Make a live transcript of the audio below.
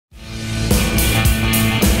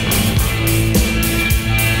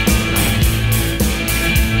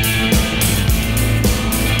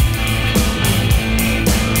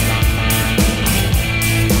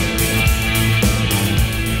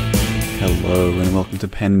Hello and welcome to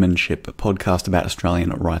Penmanship, a podcast about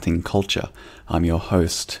Australian writing culture. I'm your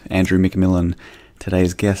host, Andrew McMillen.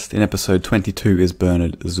 Today's guest in episode 22 is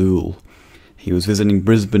Bernard Zuel. He was visiting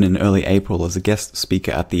Brisbane in early April as a guest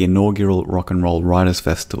speaker at the inaugural Rock and Roll Writers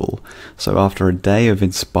Festival. So after a day of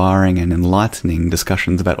inspiring and enlightening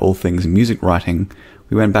discussions about all things music writing,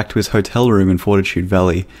 we went back to his hotel room in Fortitude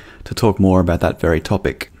Valley to talk more about that very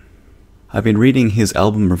topic. I've been reading his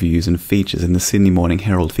album reviews and features in the Sydney Morning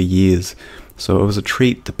Herald for years, so it was a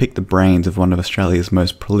treat to pick the brains of one of Australia's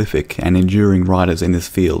most prolific and enduring writers in this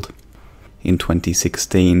field. In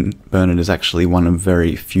 2016, Bernard is actually one of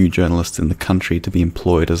very few journalists in the country to be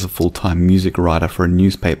employed as a full-time music writer for a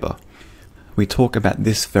newspaper. We talk about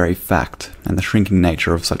this very fact and the shrinking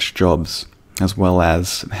nature of such jobs, as well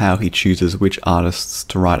as how he chooses which artists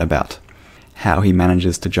to write about, how he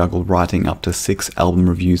manages to juggle writing up to 6 album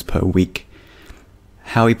reviews per week,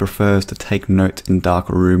 how he prefers to take notes in dark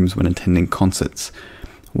rooms when attending concerts,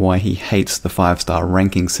 why he hates the 5-star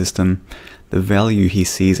ranking system, the value he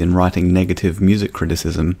sees in writing negative music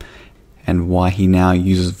criticism, and why he now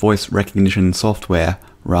uses voice recognition software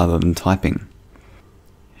rather than typing.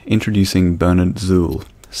 Introducing Bernard Zuel,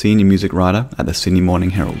 senior music writer at the Sydney Morning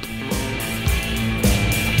Herald.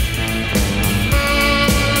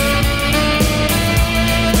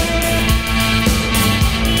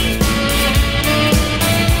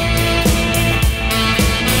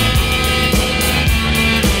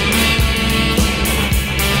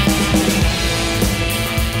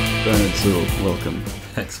 Zuel, welcome.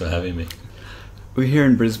 Thanks for having me. We're here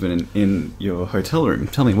in Brisbane in your hotel room.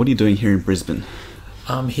 Tell me, what are you doing here in Brisbane?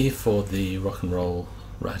 I'm here for the Rock and Roll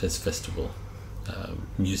Writers Festival.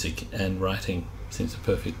 Music and writing seems a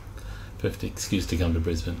perfect excuse to come to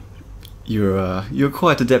Brisbane. You're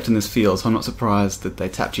quite adept in this field, so I'm not surprised that they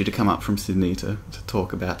tapped you to come up from Sydney to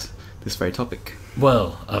talk about this very topic.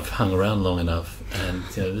 Well, I've hung around long enough, and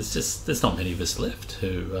there's not many of us left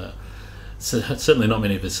who. Certainly not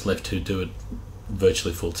many of us left who do it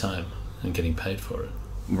virtually full time and getting paid for it.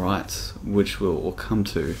 Right, which we'll come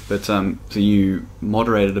to. But so you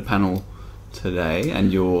moderated a panel today,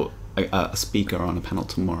 and you're a speaker on a panel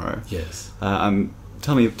tomorrow. Yes.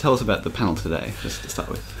 Tell us about the panel today, just to start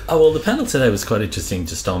with. Oh well, the panel today was quite interesting,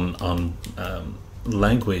 just on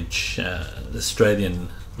language, Australian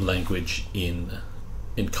language in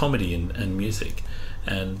comedy and music,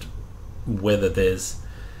 and whether there's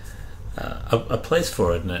a place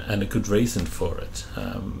for it and a good reason for it,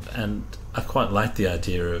 and I quite like the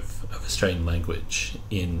idea of Australian language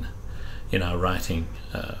in our writing.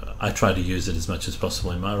 I try to use it as much as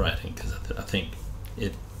possible in my writing because I think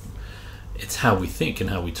it's how we think and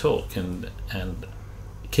how we talk, and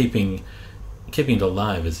keeping it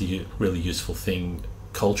alive is a really useful thing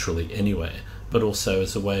culturally anyway, but also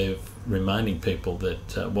as a way of reminding people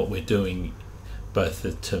that what we're doing, both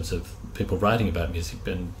in terms of people writing about music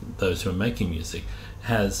and those who are making music,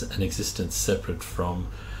 has an existence separate from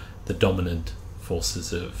the dominant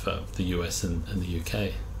forces of the US and the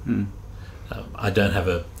UK. I don't have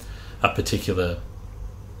a particular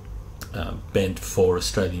bent for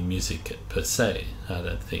Australian music per se. I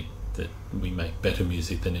don't think that we make better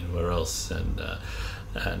music than anywhere else, and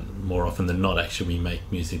more often than not, actually, we make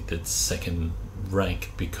music that's second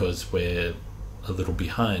rank because we're a little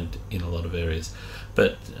behind in a lot of areas,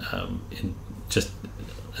 but in just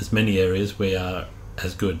as many areas we are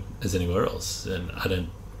as good as anywhere else, and I don't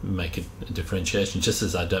make a differentiation, just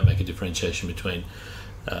as I don't make a differentiation between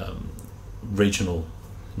regional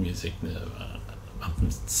music. I'm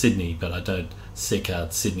from Sydney, but I don't seek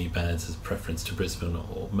out Sydney bands as a preference to Brisbane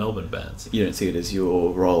or Melbourne bands. You don't see it as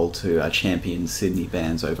your role to champion Sydney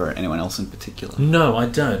bands over anyone else in particular? No, I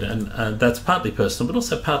don't, and that's partly personal, but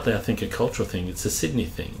also partly I think a cultural thing. It's a Sydney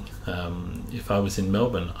thing. If I was in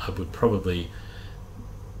Melbourne, I would probably,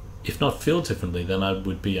 if not feel differently, then I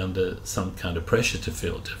would be under some kind of pressure to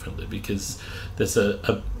feel differently, because there's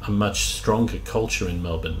a much stronger culture in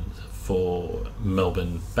Melbourne for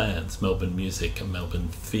Melbourne bands, Melbourne music, a Melbourne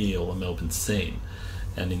feel, a Melbourne scene.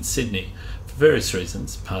 And in Sydney, for various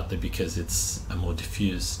reasons, partly because it's a more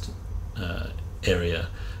diffused area,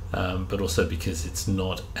 but also because it's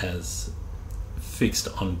not as fixed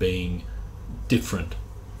on being different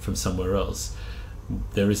from somewhere else.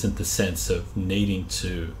 There isn't the sense of needing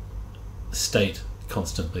to state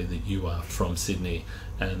constantly that you are from Sydney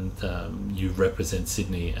and you represent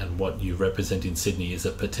Sydney, and what you represent in Sydney is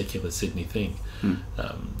a particular Sydney thing.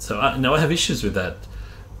 So I have issues with that,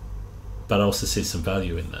 but I also see some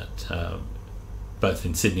value in that, both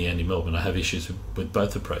in Sydney and in Melbourne. I have issues with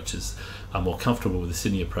both approaches. I'm more comfortable with the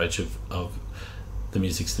Sydney approach of the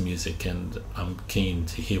music's the music, and I'm keen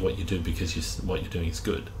to hear what you do because what you're doing is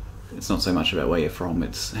good. It's not so much about where you're from,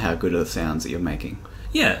 it's how good are the sounds that you're making.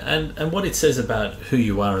 Yeah, and what it says about who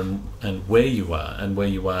you are and where you are, and where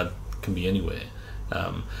you are can be anywhere.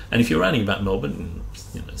 And if you're writing about Melbourne,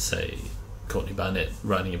 say Courtney Barnett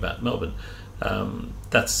writing about Melbourne,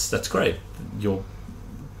 that's great.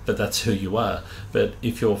 But that's who you are. But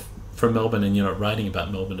if you're from Melbourne and you're not writing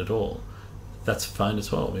about Melbourne at all, that's fine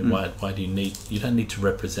as well. I mean, why do you don't need to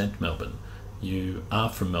represent Melbourne. You are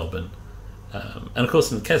from Melbourne. And of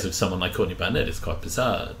course, in the case of someone like Courtney Barnett, it's quite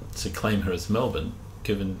bizarre to claim her as Melbourne,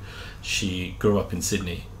 given she grew up in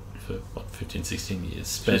Sydney for 15, 16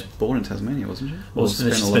 years. She was born in Tasmania, wasn't she? Well,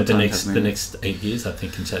 she spent the next 8 years, I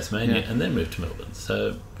think, in Tasmania, and then moved to Melbourne.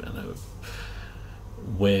 So,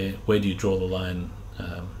 where do you draw the line?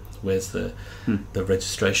 Where's the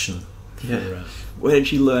registration? Where did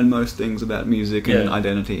she learn most things about music and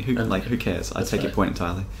identity? Who cares? I take your point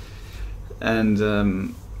entirely.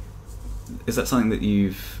 And is that something that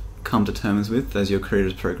you've come to terms with as your career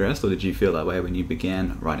has progressed, or did you feel that way when you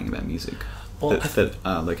began writing about music? Well, that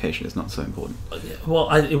location is not so important.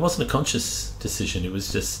 Well, it wasn't a conscious decision. It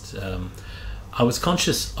was just I was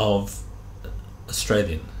conscious of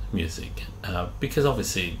Australian music because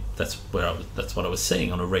obviously that's what I was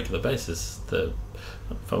seeing on a regular basis.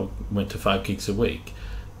 If I went to 5 gigs a week,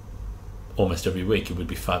 almost every week it would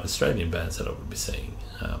be 5 Australian bands that I would be seeing.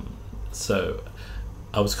 So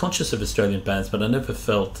I was conscious of Australian bands, but I never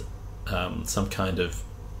felt some kind of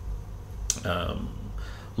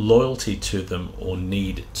loyalty to them or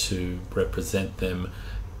need to represent them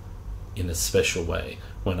in a special way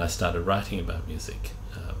when I started writing about music.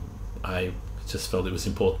 I just felt it was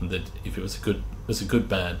important that if it was a good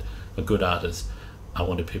band, a good artist, I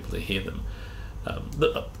wanted people to hear them.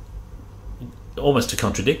 Almost to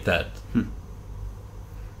contradict that,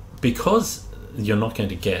 because you're not going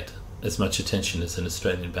to get as much attention as an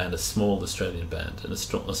Australian band, a small Australian band, and a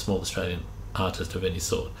small Australian artist of any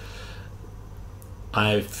sort,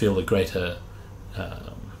 I feel a greater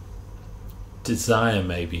desire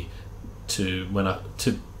maybe to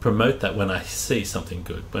promote that when I see something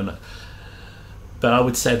good. But I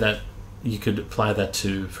would say that you could apply that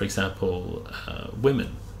to, for example,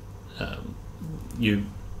 women.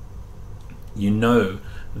 You know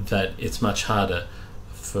that it's much harder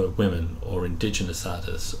for women or Indigenous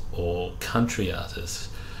artists or country artists,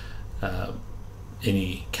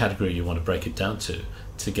 any category you want to break it down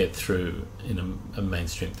to get through in a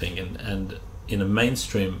mainstream thing. And in a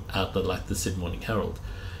mainstream outlet like the Sydney Morning Herald,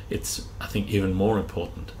 it's, I think, even more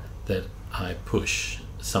important that I push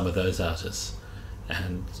some of those artists,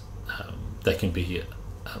 and they can be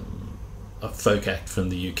a folk act from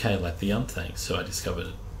the UK like the Unthanks, who I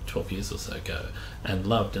discovered 12 years or so ago and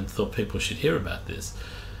loved and thought people should hear about this,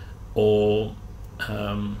 or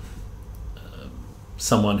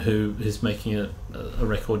someone who is making a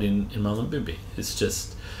record in Mullumbimby.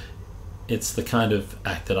 It's the kind of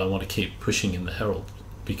act that I want to keep pushing in the Herald,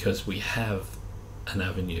 because we have an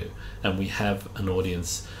avenue and we have an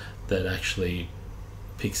audience that actually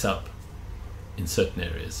picks up in certain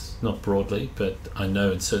areas, not broadly, but I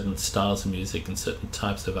know in certain styles of music and certain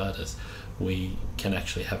types of artists we can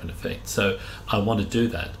actually have an effect. So I want to do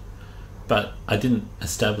that, but I didn't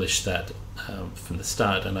establish that from the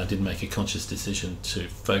start, and I didn't make a conscious decision to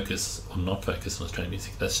focus or not focus on Australian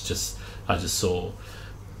music. I just saw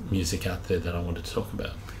music out there that I wanted to talk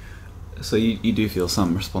about. So you do feel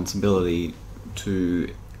some responsibility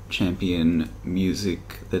to champion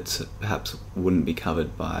music that perhaps wouldn't be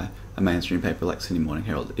covered by a mainstream paper like Sydney Morning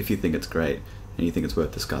Herald. If you think it's great and you think it's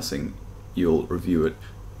worth discussing, you'll review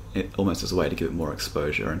it almost as a way to give it more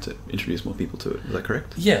exposure and to introduce more people to it. Is that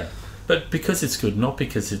correct? Yeah, but because it's good, not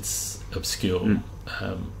because it's obscure,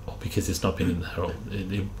 or because it's not been in the Herald.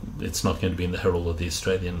 It's not going to be in the Herald or the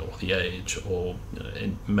Australian or the Age or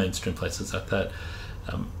in mainstream places like that.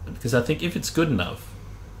 Because I think if it's good enough,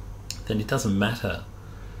 then it doesn't matter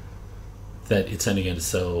that it's only going to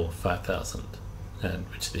sell 5,000, and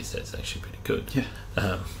which these days is actually pretty good.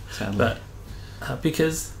 Yeah, but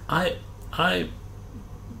because I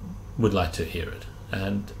would like to hear it,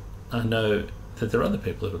 and I know that there are other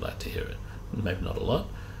people who would like to hear it. Maybe not a lot,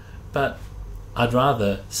 but I'd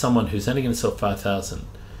rather someone who's only going to sell 5,000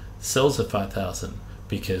 sells at 5,000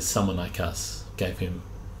 because someone like us gave him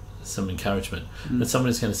some encouragement, than someone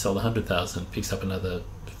who's going to sell 100,000 picks up another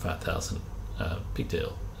 5,000. Big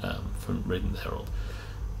deal. From reading the Herald.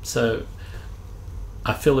 So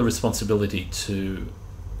I feel a responsibility to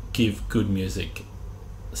give good music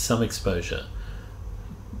some exposure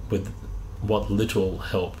with what little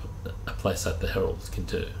help a place like the Herald can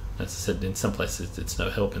do. As I said, in some places it's no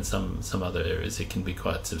help, in some other areas it can be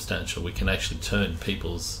quite substantial. We can actually turn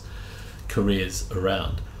people's careers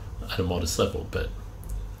around at a modest level, but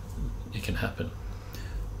it can happen.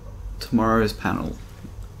 Tomorrow's panel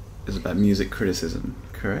is about music criticism,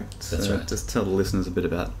 correct? That's right. Just tell the listeners a bit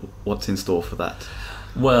about what's in store for that.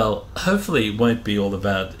 Well, hopefully it won't be all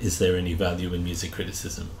about is there any value in music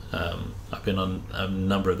criticism. I've been on a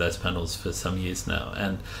number of those panels for some years now,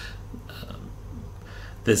 and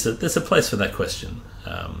there's a place for that question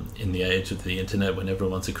in the age of the internet when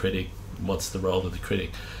everyone's a critic. What's the role of the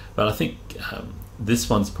critic? But I think this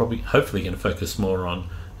one's hopefully going to focus more on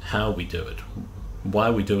how we do it, why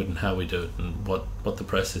we do it and how we do it, and what the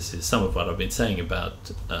process is. Some of what I've been saying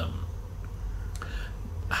about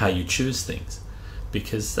how you choose things,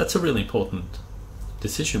 because that's a really important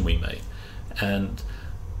decision we make. And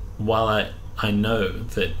while I know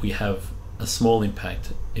that we have a small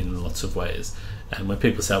impact in lots of ways, and when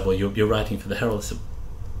people say, well, you're writing for the Herald, I say,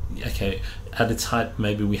 okay, at its height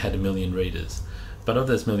maybe we had 1 million readers, but of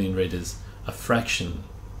those 1 million readers, a fraction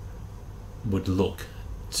would look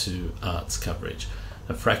to arts coverage.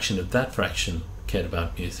 A fraction of that fraction cared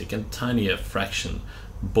about music, and a tinier fraction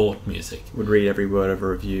bought music. Would read every word of a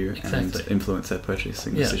review. Exactly. And influence their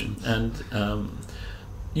purchasing decisions. And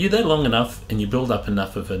you're there long enough and you build up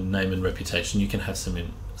enough of a name and reputation, you can have some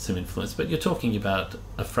influence, but you're talking about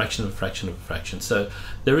a fraction of a fraction of a fraction. So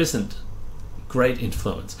there isn't great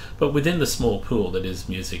influence, but within the small pool that is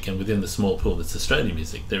music, and within the small pool that's Australian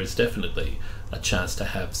music, there is definitely a chance to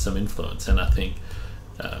have some influence. And I think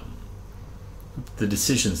the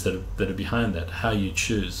decisions that are behind that, how you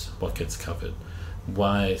choose what gets covered,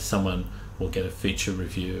 why someone will get a feature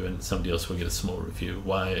review and somebody else will get a small review,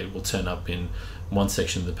 why it will turn up in one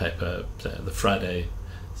section of the paper, the Friday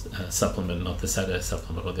supplement, not the Saturday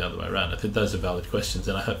supplement, or the other way around. I think those are valid questions,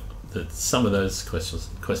 and I hope that some of those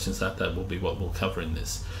questions like that will be what we'll cover in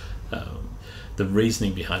this, the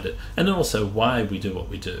reasoning behind it, and then also why we do what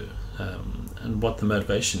we do, and what the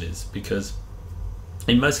motivation is, because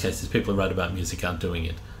in most cases people who write about music aren't doing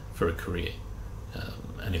it for a career,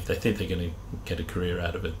 and if they think they're going to get a career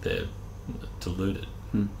out of it, they're deluded.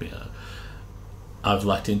 I've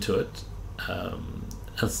lucked into it,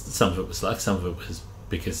 and some of it was luck, some of it was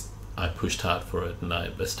because I pushed hard for it and I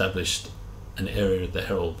established an area of the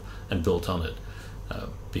Herald and built on it,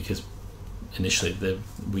 because initially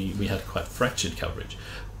we had quite fractured coverage,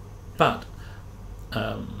 but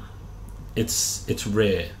it's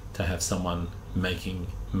rare to have someone making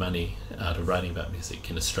money out of writing about music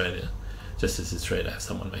in Australia, just as it's rare to have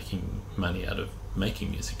someone making money out of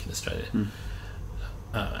making music in Australia.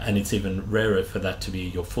 And it's even rarer for that to be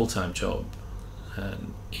your full-time job,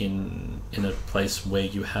 in a place where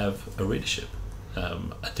you have a readership,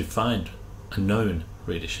 a defined, a known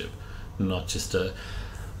readership, not just a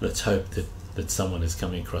let's hope that someone is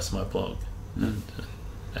coming across my blog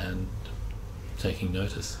and taking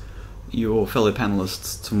notice. Your fellow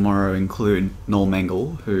panellists tomorrow include Noel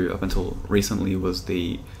Mengel, who up until recently was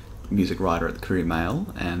the music writer at the Courier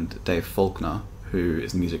Mail, and Dave Faulkner, who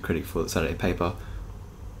is the music critic for the Saturday Paper,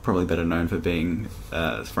 probably better known for being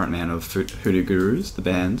frontman of Hoodoo Gurus, the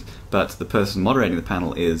band, but the person moderating the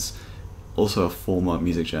panel is also a former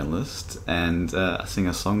music journalist and a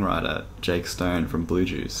singer-songwriter, Jake Stone from Blue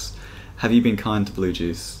Juice. Have you been kind to Blue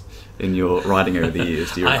Juice in your writing over the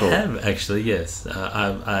years? Do you recall? I have, actually, yes.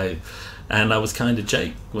 I was kind to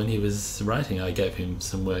Jake when he was writing. I gave him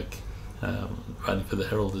some work writing for the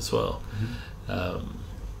Herald as well.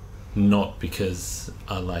 Not because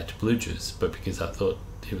I liked Blue Juice, but because I thought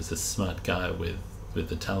he was a smart guy with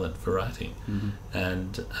the talent for writing.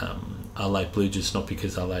 And I liked Blue Juice not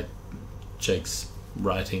because I liked Jake's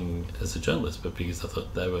writing as a journalist, but because I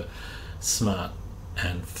thought they were smart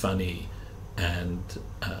and funny and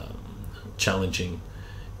challenging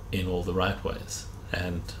in all the right ways,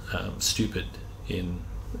 and stupid in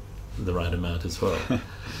the right amount as well.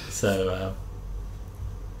 So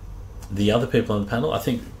the other people on the panel, I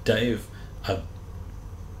think Dave, I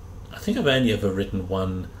think I've only ever written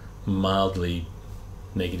one mildly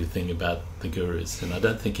negative thing about the Gurus, and I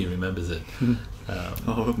don't think he remembers it.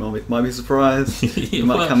 Might be surprised. He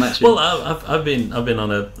might come at you. Well, I've been on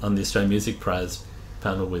the Australian Music Prize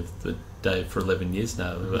panel with Dave for 11 years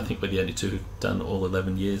now. I think we're the only two who've done all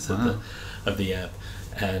 11 years of the app,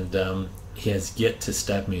 and he has yet to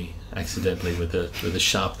stab me accidentally with a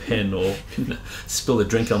sharp pen or spill a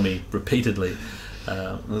drink on me repeatally.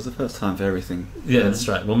 It was the first time for everything. Yeah, that's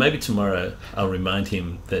right. Well, maybe tomorrow I'll remind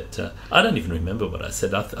him that I don't even remember what I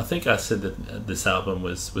said. I think I said that this album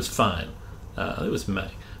was fine. It was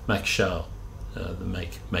Max Schau, the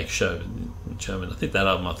Make Show in German. I think that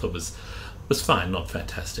album I thought was fine, not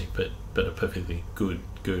fantastic, but a perfectly good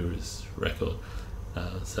Gurus record.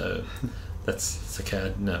 So that's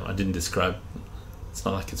okay. No, I didn't describe It's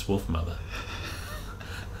not like it's Wolf Mother.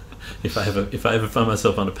 If I ever find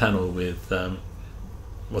myself on a panel with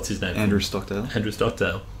what's his name? Andrew Stockdale. Andrew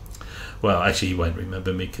Stockdale. Well, actually, he won't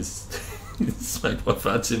remember me because he smoked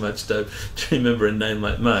far too much dope to remember a name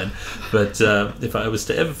like mine. But if I was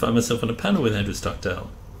to ever find myself on a panel with Andrew Stockdale,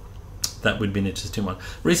 that would be an interesting one.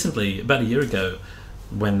 Recently, about a year ago,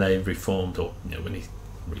 when they reformed, or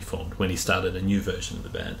when he started a new version of the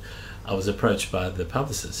band, I was approached by the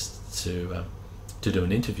publicist to do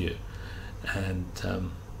an interview, and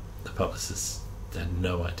the publicist had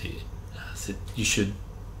no idea. I said, you should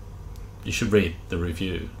read the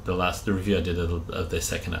review, the review I did of their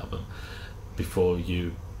second album before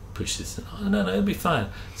you push this. And, oh, no, it'll be fine.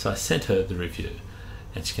 So I sent her the review,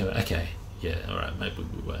 and she came, okay, yeah, all right, maybe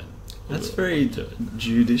we won't. That's very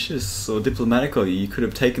judicious or diplomatic of you. You could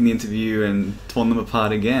have taken the interview and torn them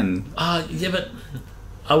apart again. Yeah, but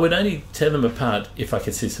I would only tear them apart if I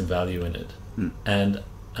could see some value in it, and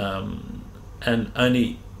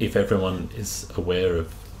only if everyone is aware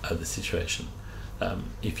of the situation.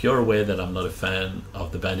 If you're aware that I'm not a fan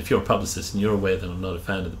of the band, if you're a publicist and you're aware that I'm not a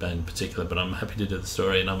fan of the band in particular, but I'm happy to do the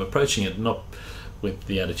story, and I'm approaching it not with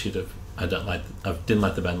the attitude of I didn't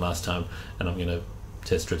like the band last time, and I'm going to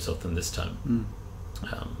tear strips off them this time.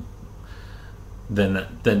 Then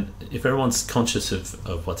if everyone's conscious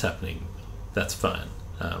of what's happening, that's fine.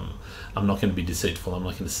 I'm not going to be deceitful. I'm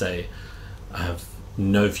not going to say I have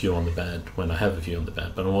no view on the band when I have a view on the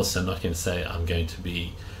band, but I'm also not going to say I'm going to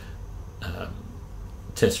be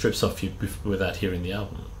tear strips off you without hearing the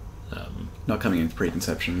album. Not coming in with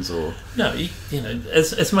preconceptions or... No,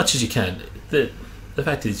 as much as you can. The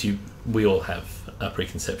fact is we all have our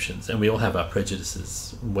preconceptions and we all have our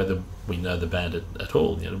prejudices, whether we know the band at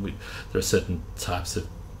all. There are certain types of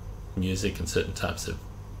music and certain types of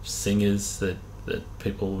singers that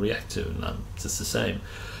people react to, and I'm just the same.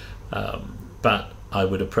 But I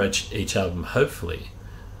would approach each album hopefully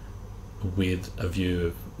with a view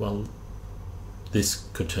of, well, this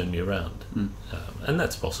could turn me around. And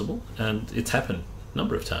that's possible, and it's happened a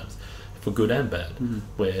number of times, for good and bad,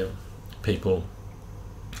 where people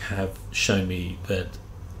have shown me that,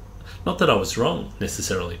 not that I was wrong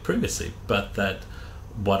necessarily previously, but that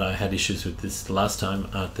what I had issues with this last time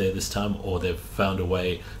aren't there this time, or they've found a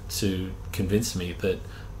way to convince me that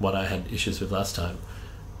what I had issues with last time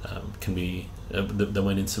can be they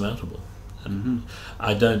weren't insurmountable.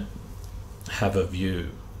 I don't have a view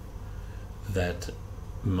that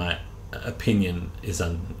my opinion is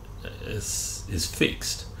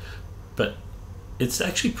fixed, but it's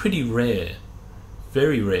actually pretty rare,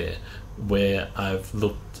 very rare, where I've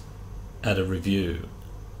looked at a review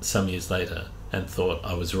some years later and thought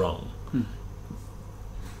I was wrong.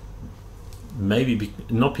 Maybe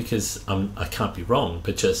not because I can't be wrong,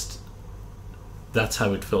 but just that's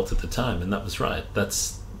how it felt at the time, and that was right.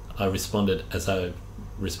 I responded as I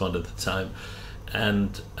responded at the time,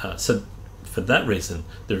 and so for that reason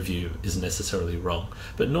the review isn't necessarily wrong.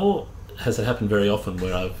 But nor has it happened very often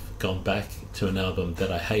where I've gone back to an album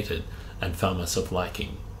that I hated and found myself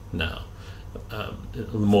liking now.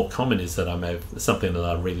 The more common is that I may have something that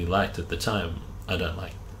I really liked at the time I don't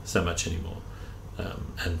like so much anymore,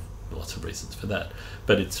 and lots of reasons for that.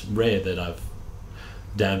 But it's rare that I've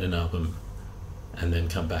downed an album and then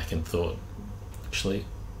come back and thought, actually,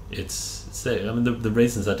 it's there. I mean, the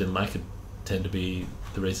reasons I didn't like it tend to be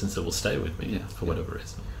the reasons that will stay with me for whatever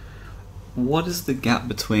reason. What is the gap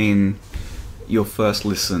between your first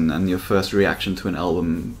listen and your first reaction to an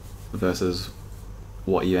album versus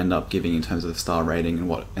what you end up giving in terms of the star rating and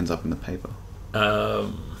what ends up in the paper?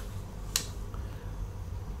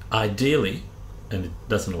 Ideally, and it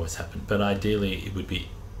doesn't always happen, but ideally it would be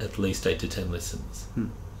at least 8 to 10 listens.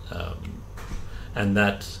 And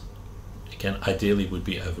that, again, ideally would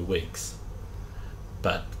be over weeks,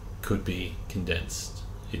 but could be condensed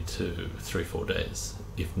into 3-4 days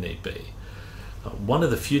if need be. One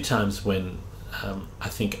of the few times when I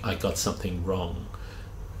think I got something wrong,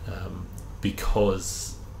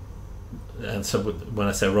 because, and so when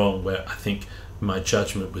I say wrong, where I think my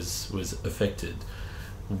judgment was affected,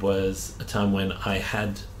 was a time when I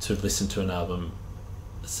had to listen to an album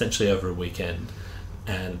essentially over a weekend,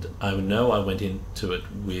 and I know I went into it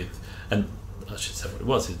with, and I should say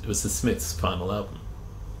what it was the Smiths' final album,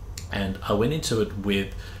 and I went into it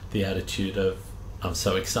with the attitude of, I'm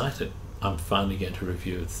so excited, I'm finally going to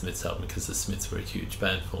review the Smiths album, because the Smiths were a huge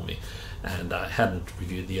band for me, and I hadn't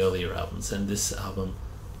reviewed the earlier albums, and this album,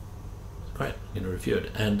 great, I'm going to review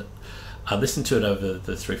it. And I listened to it over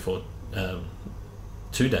the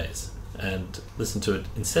 2 days, and listened to it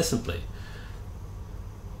incessantly,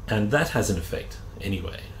 and that has an effect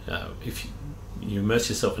anyway. If you immerse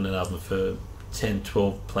yourself in an album for 10,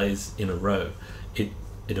 12 plays in a row,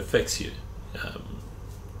 it affects you.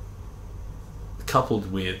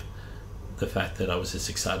 Coupled with the fact that I was just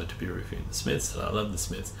excited to be reviewing the Smiths, that I love the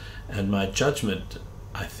Smiths, and my judgment,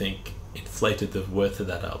 I think, inflated the worth of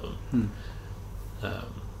that album.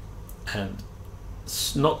 And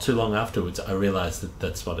not too long afterwards, I realised that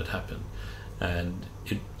that's what had happened, and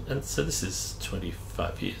so this is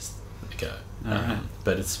 25 years ago.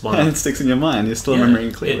 But it's one. And it sticks in your mind. You're still remembering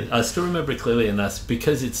it clearly. I still remember it clearly, and that's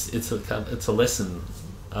because it's a lesson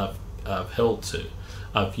I've held to,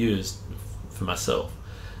 I've used for myself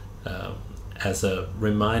as a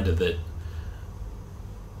reminder that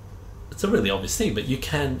it's a really obvious thing, but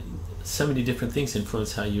so many different things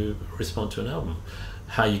influence how you respond to an album,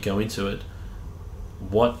 how you go into it,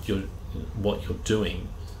 what you're doing,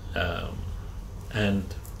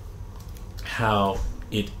 and how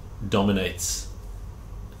it dominates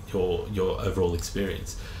your overall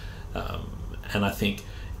experience. And I think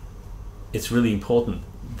it's really important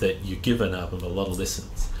that you give an album a lot of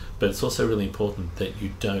listens, but it's also really important that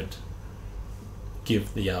you don't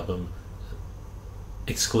give the album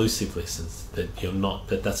exclusive listens,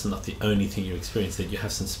 that's not the only thing you experience, that you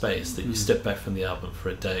have some space, that you step back from the album for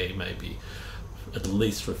a day, maybe at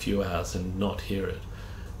least for a few hours, and not hear it.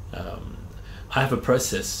 I have a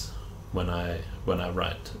process when I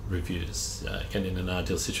write reviews. Again, in an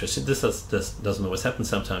ideal situation, this doesn't always happen.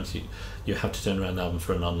 Sometimes you have to turn around an album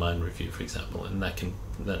for an online review, for example, and that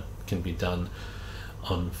can be done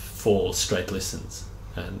on 4 straight listens,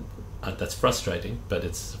 and that's frustrating, but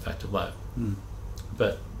it's a fact of life.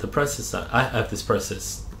 But the process, I have this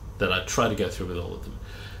process that I try to go through with all of them.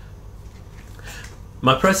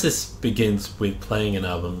 My process begins with playing an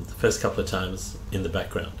album the first couple of times in the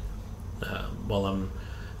background while I'm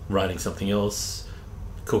writing something else,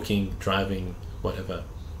 cooking, driving, whatever.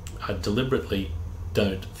 I deliberately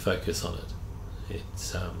don't focus on it.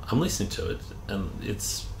 I'm listening to it, and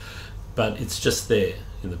but it's just there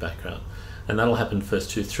in the background, and that'll happen the first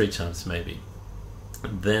 2-3 times maybe.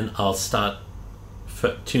 Then I'll start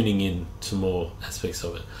tuning in to more aspects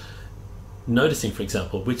of it, noticing, for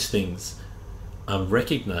example, which things I'm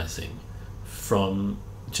recognizing from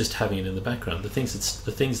just having it in the background, the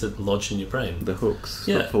things that lodge in your brain, the hooks,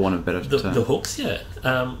 yeah, for want of a better term. The hooks, yeah,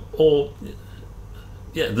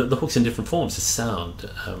 the hooks in different forms, a sound,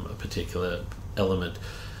 a particular element,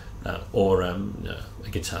 or a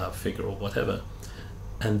guitar figure or whatever.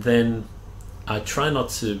 And then I try not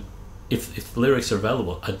to, if lyrics are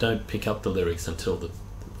available, I don't pick up the lyrics until the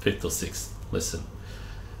 5th or 6th listen,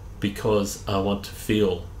 because I want to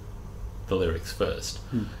feel the lyrics first,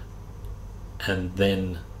 and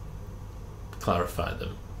then clarify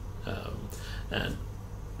them, and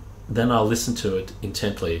then I'll listen to it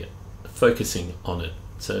intently, focusing on it.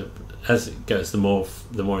 So as it goes, the more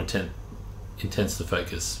intense the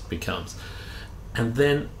focus becomes, and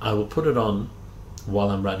then I will put it on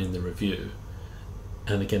while I'm writing the review.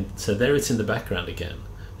 And again, so there it's in the background again.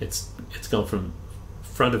 It's gone from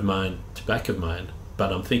front of mind to back of mind,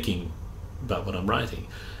 but I'm thinking about what I'm writing.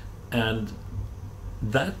 And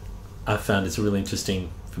that I found is really interesting,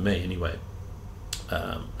 for me anyway,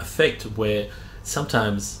 effect where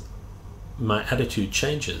sometimes my attitude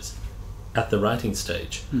changes at the writing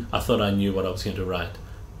stage. I thought I knew what I was going to write.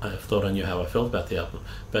 I thought I knew how I felt about the album.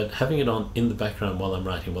 But having it on in the background while I'm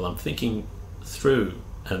writing, while I'm thinking through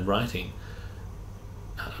and writing,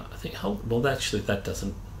 I think, well, actually that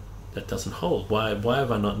doesn't hold. Why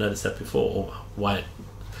have I not noticed that before? Or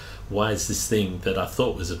why is this thing that I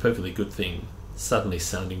thought was a perfectly good thing suddenly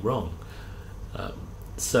sounding wrong?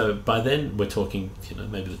 So by then we're talking,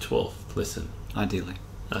 maybe the 12th listen. Ideally,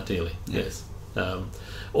 yes,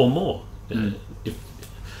 or more.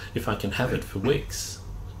 If I can have it for weeks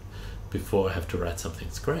before I have to write something,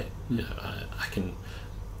 it's great. I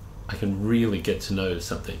can really get to know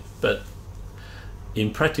something. But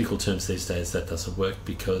in practical terms these days, that doesn't work,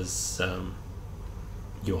 because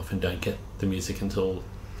you often don't get the music until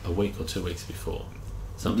a week or 2 weeks before,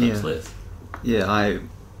 sometimes less. Yeah, I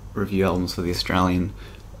review albums for The Australian,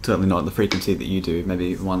 certainly not at the frequency that you do,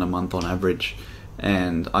 maybe one a month on average,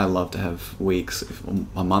 and I love to have weeks.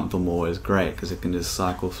 A month or more is great, because it can just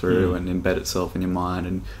cycle through and embed itself in your mind,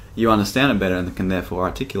 and you understand it better and can therefore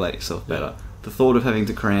articulate yourself better. The thought of having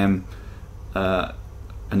to cram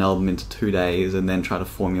an album into 2 days and then try to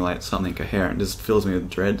formulate something coherent just fills me with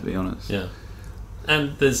dread, to be honest. Yeah.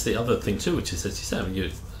 And there's the other thing too, which is, as you say,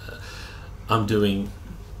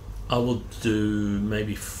 I will do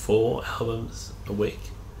maybe 4 albums a week,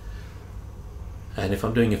 and if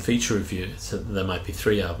I'm doing a feature review, so there might be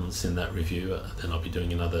 3 albums in that review, then I'll be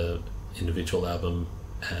doing another individual album,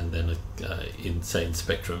 and then in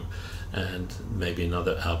Spectrum and maybe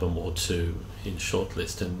another album or two in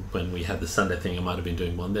shortlist. And when we had the Sunday thing, I might have been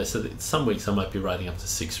doing one there. So some weeks I might be writing up to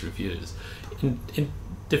 6 reviews in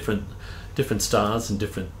different styles and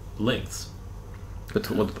different lengths. But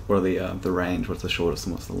what are the range? What's the shortest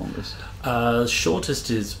and what's the longest?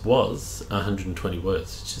 Shortest was 120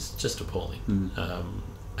 words, which is just appalling.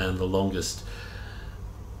 And the longest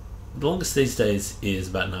these days is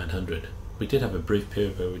about 900. We did have a brief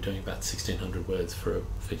period where we were doing about 1,600 words for a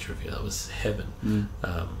feature review. That was heaven.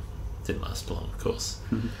 Didn't last long, of course.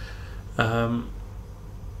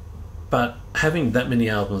 But having that many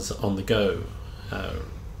albums on the go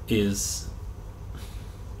is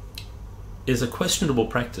a questionable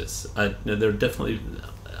practice. There are definitely,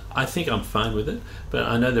 I think I'm fine with it, but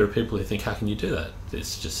I know there are people who think, how can you do that?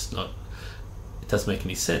 It's just not, it doesn't make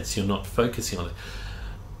any sense. You're not focusing on it.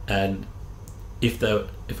 And if I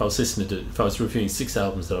was reviewing 6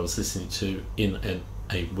 albums that I was listening to in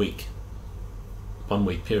a week, 1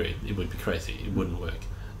 week period, it would be crazy. It wouldn't work.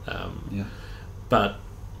 But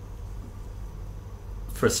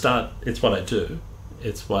for a start, it's what I do.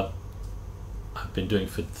 It's what I've been doing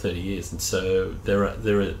for 30 years, and so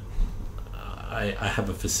I have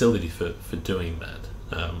a facility for doing that.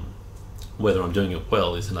 Whether I'm doing it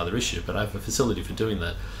well is another issue, but I have a facility for doing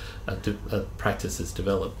that. A practice has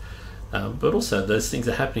developed, but also those things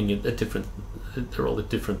are happening at different. They're all at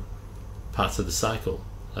different parts of the cycle,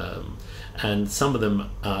 and some of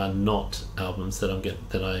them are not albums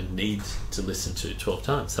that I need to listen to 12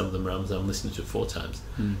 times. Some of them are albums I'm listening to 4 times,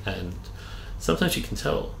 and sometimes you can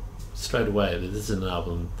tell straight away that this is an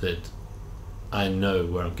album that I know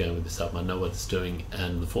where I'm going with this album. I know what it's doing,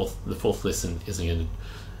 and the fourth listen isn't going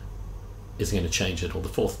to change it, or the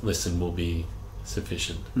fourth listen will be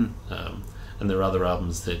sufficient. And there are other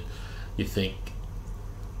albums that you think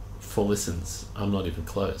 4 listens, I'm not even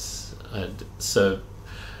close. And so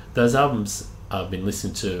those albums I've been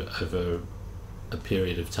listening to over a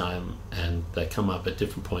period of time, and they come up at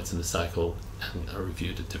different points in the cycle and are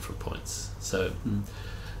reviewed at different points. So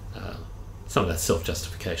some of that's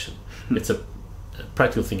self-justification. It's a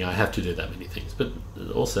practical thing. I have to do that many things, but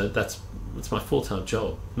also it's my full-time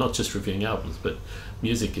job. Not just reviewing albums, but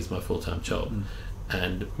music is my full-time job,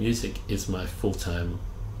 and music is my full-time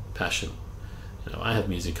passion. I have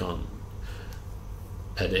music on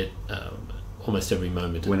at it almost every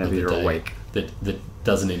moment whenever of the you're day awake. That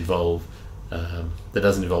doesn't involve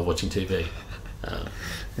watching TV.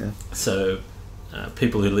 So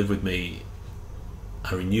people who live with me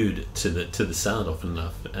are inured to the sound often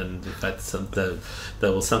enough, and in fact they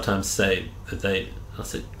will sometimes say that I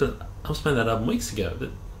said, but I was playing that album weeks ago, but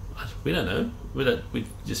we don't know, we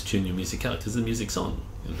just tune your music out because the music's on.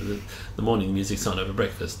 The morning the music's on over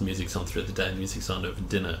breakfast, the music's on through the day, the music's on over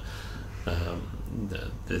dinner.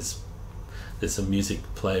 There's a music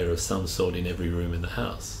player of some sort in every room in the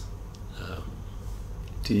house.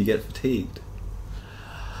 Do you get fatigued?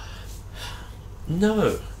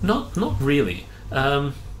 No, not really.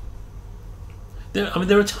 There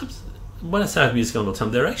are times when I say I have music on all the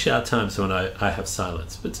time. There actually are times when I have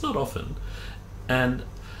silence, but it's not often. And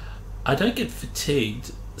I don't get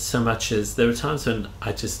fatigued so much as there are times when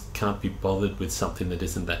I just can't be bothered with something that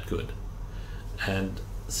isn't that good. And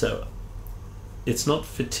so it's not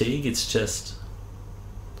fatigue, it's just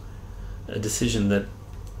a decision that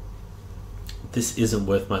this isn't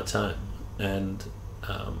worth my time. And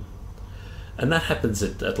that happens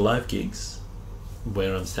at live gigs,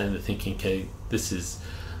 where I'm standing there thinking, okay,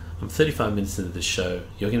 I'm 35 minutes into this show,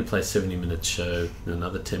 you're going to play a 70-minute show, and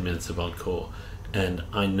another 10 minutes of encore, and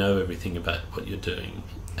I know everything about what you're doing,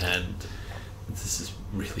 and this is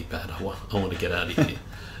really bad, I want to get out of here.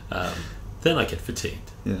 Then I get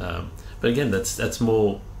fatigued. But again, that's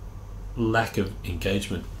more lack of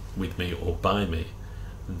engagement with me or by me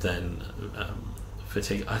than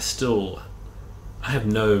fatigue. I have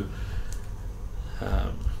no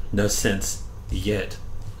sense yet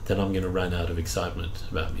that I'm going to run out of excitement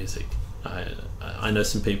about music. I know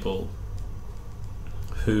some people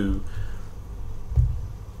who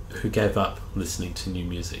gave up listening to new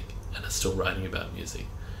music and are still writing about music.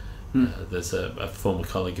 There's a former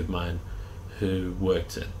colleague of mine who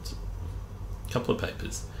worked at a couple of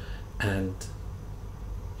papers, and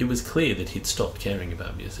it was clear that he'd stopped caring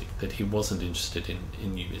about music, that he wasn't interested in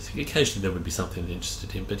new music. Occasionally there would be something that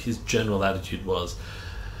interested him, but his general attitude was,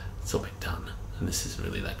 it's all been done, and this isn't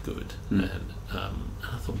really that good. And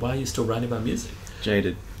I thought, why are you still writing about music?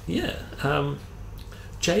 Jaded. Yeah.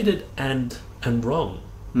 Jaded and wrong.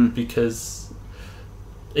 Because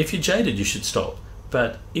if you're jaded, you should stop.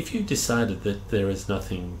 But if you've decided that there is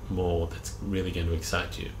nothing more that's really going to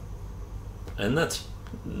excite you, and that's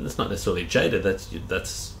not necessarily jaded,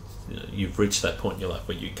 that's you've reached that point in your life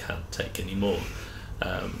where you can't take any more.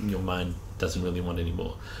 Your mind doesn't really want any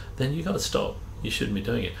more. Then you got to stop. You shouldn't be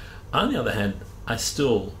doing it. On the other hand, I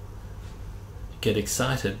still get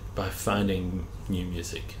excited by finding new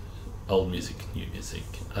music, old music, new music.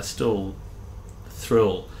 I still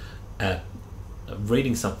thrill at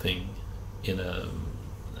reading something in a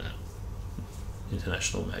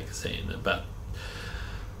international magazine about,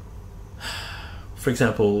 for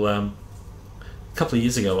example, a couple of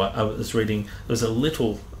years ago I was reading, there was a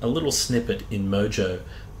little snippet in Mojo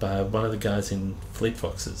by one of the guys in Fleet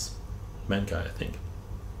Foxes, man guy I think,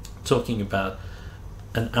 talking about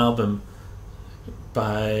an album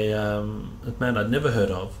by a man I'd never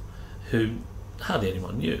heard of, who hardly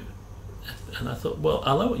anyone knew. And I thought, well,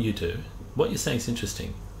 I know what you do. What you're saying is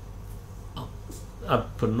interesting. I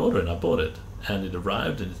put an order in, I bought it, and it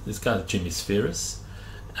arrived, and this guy, Jimmy Spheris,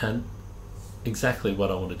 and exactly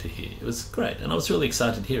what I wanted to hear. It was great, and I was really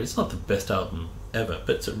excited to hear. It's not the best album ever,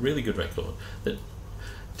 but it's a really good record that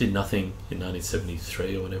did nothing in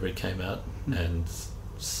 1973 or whenever it came out, and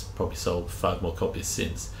probably sold 5 more copies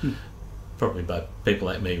since. Probably by people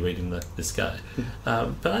like me reading this guy.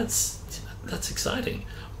 But that's exciting.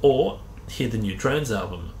 Or hear the new Drones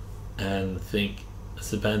album and think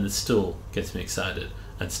it's a band that still gets me excited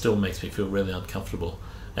and still makes me feel really uncomfortable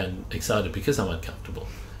and excited because I'm uncomfortable.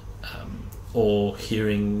 Or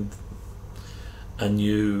hearing a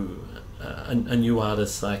new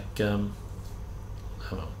artist like oh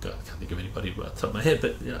God, I can't think of anybody right off the top of my head,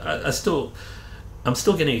 but I'm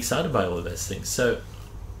still getting excited by all of those things. So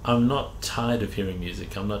I'm not tired of hearing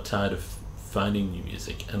music. I'm not tired of finding new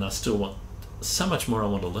music, and I still want so much more. I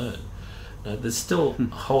want to learn. There's still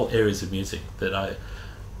whole areas of music that I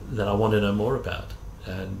want to know more about,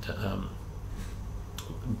 and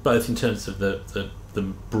both in terms of the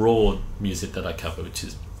broad music that I cover, which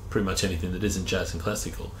is pretty much anything that isn't jazz and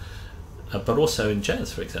classical, but also in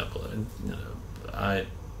jazz, for example. And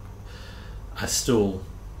there's still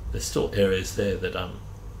areas there that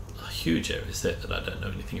huge areas there that I don't know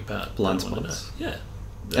anything about. Blind spots. Yeah.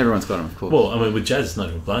 Everyone's got them, of course. Well, I mean, with jazz, it's not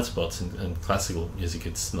even blind spots, and classical music,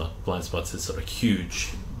 it's not blind spots. It's sort of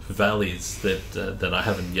huge valleys that I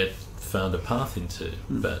haven't yet found a path into.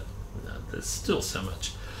 But there's still so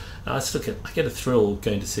much. I get a thrill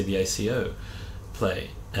going to see the ACO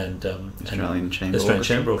play, and Australian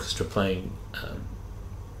Chamber Orchestra playing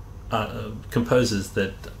composers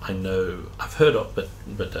that I know, I've heard of, but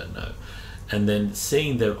don't know. And then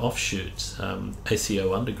seeing their offshoots,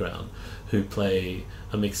 ACO Underground, who play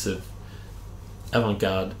a mix of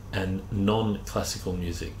avant-garde and non-classical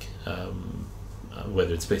music,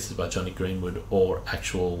 whether it's pieces by Johnny Greenwood or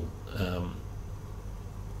actual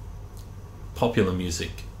popular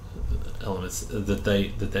music elements that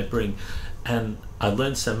they bring. And I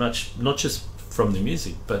learned so much, not just from the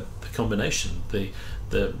music, but the combination, the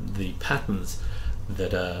patterns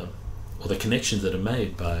that are, or the connections that are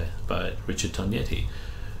made by Richard Tognetti,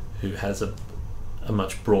 who has a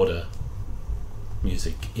much broader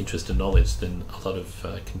music interest and knowledge than a lot of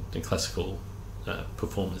classical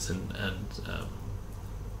performers and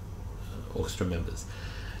orchestra members.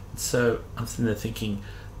 So I'm sitting there thinking,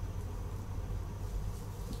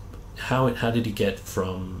 how did he get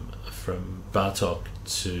from Bartók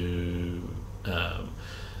to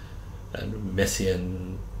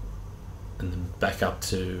Messiaen, and then back up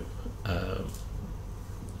to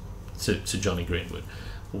Johnny Greenwood?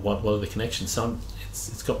 What are the connections? So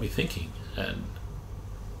it's got me thinking, and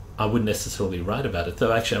I wouldn't necessarily write about it,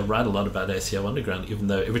 though actually I write a lot about ACO Underground, even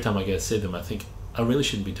though every time I go to see them I think I really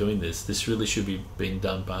shouldn't be doing this. This really should be being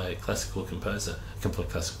done by a classical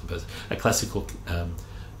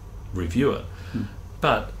reviewer.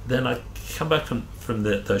 But then I come back from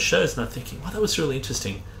those shows and I'm thinking, wow, that was really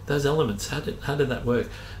interesting. Those elements, how did that work?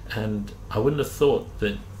 And I wouldn't have thought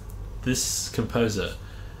that this composer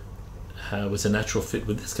was a natural fit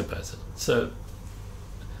with this composer. So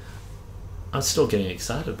I'm still getting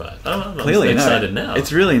excited by it. I'm Clearly, excited now.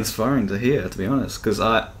 It's really inspiring to hear, to be honest, because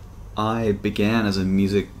I began as a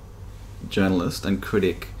music journalist and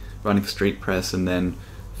critic, writing for Street Press, and then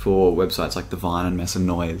for websites like Divine and Mess and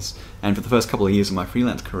Noise. And for the first couple of years of my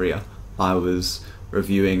freelance career, I was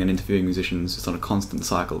reviewing and interviewing musicians just on a constant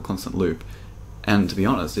cycle, constant loop. And to be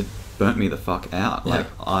honest, it burnt me the fuck out. Yeah. Like,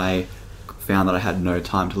 I found that I had no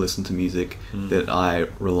time to listen to music that I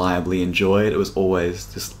reliably enjoyed. It was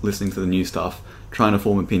always just listening to the new stuff, trying to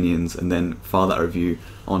form opinions, and then file that review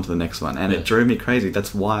onto the next one. And it drove me crazy.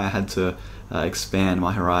 That's why I had to expand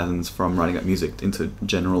my horizons from writing about music into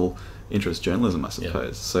general interest journalism, I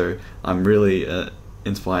suppose. Yeah. So I'm really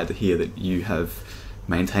inspired to hear that you have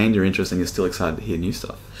maintained your interest and you're still excited to hear new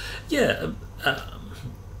stuff. Yeah,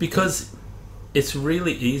 because it's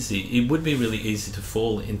really easy. It would be really easy to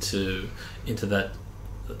fall into that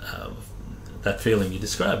that feeling you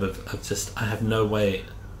describe of just, I have no way.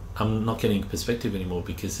 I'm not getting perspective anymore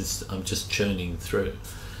because I'm just churning through,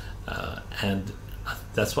 and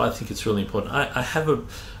that's why I think it's really important. I have a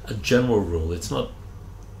general rule. It's not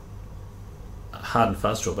a hard and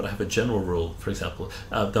fast rule, but I have a general rule. For example,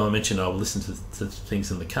 though I mentioned I will listen to things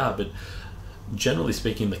in the car, but generally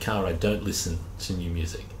speaking, in the car I don't listen to new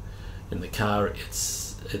music. In the car,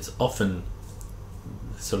 it's often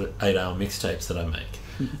sort of 8-hour mixtapes that I make,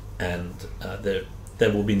 and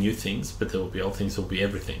there will be new things, but there will be old things. There will be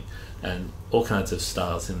everything, and all kinds of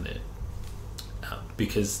styles in there,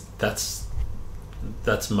 because that's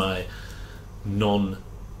my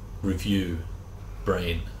non-review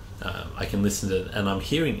brain. I can listen to it, and I'm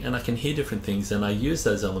hearing, and I can hear different things, and I use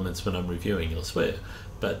those elements when I'm reviewing elsewhere.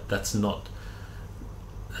 But that's not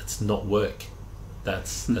work.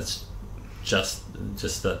 That's just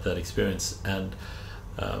that experience. And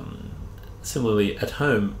similarly, at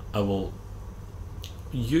home, I will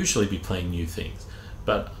usually be playing new things,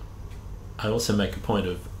 but I also make a point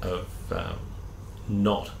of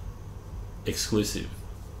not exclusive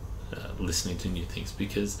listening to new things,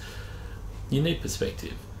 because you need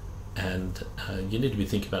perspective, and you need to be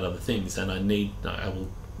thinking about other things, and I need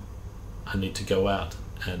to go out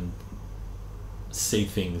and see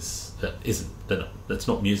things that's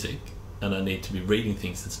not music, and I need to be reading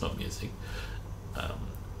things that's not music,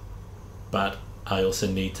 but I also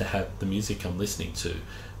need to have the music I'm listening to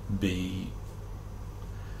be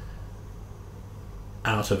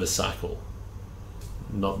out of a cycle,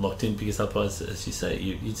 not locked in, because otherwise, as you say,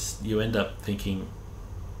 you end up thinking,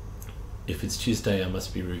 if it's Tuesday I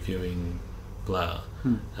must be reviewing blah,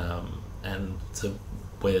 and so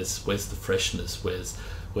where's the freshness,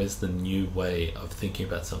 where's the new way of thinking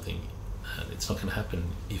about something? And it's not going to happen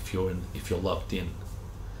if you're locked in.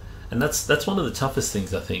 And that's one of the toughest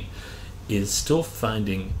things, I think, is still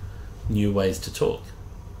finding new ways to talk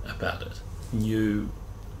about it, new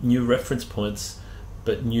reference points,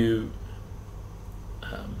 but new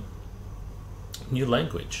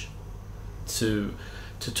language to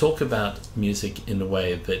talk about music in a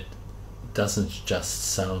way that doesn't just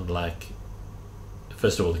sound like,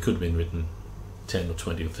 first of all, it could have been written 10 or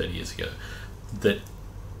 20 or 30 years ago, that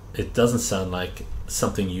it doesn't sound like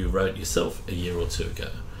something you wrote yourself a year or two ago,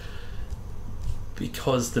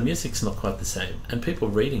 because the music's not quite the same, and people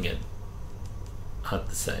reading it aren't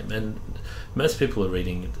the same, and most people are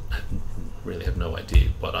reading it really have no idea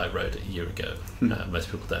what I wrote a year ago.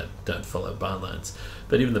 Most people don't follow bylines,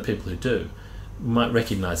 but even the people who do might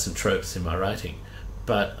recognise some tropes in my writing,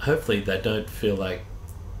 but hopefully they don't feel like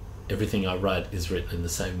everything I write is written in the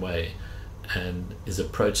same way and is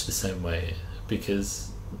approached the same way, because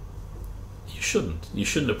you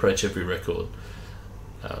shouldn't approach every record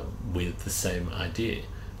with the same idea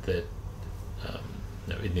that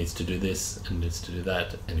it needs to do this and it needs to do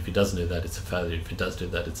that, and if it doesn't do that, it's a failure. If it does do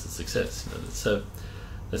that, it's a success. So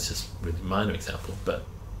that's just a really minor example, but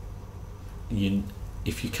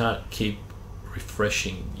if you can't keep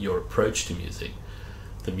refreshing your approach to music,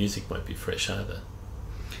 the music won't be fresh either.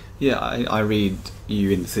 Yeah, I read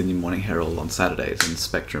you in the Sydney Morning Herald on Saturdays, and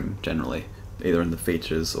Spectrum generally, either in the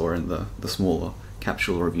features or in the smaller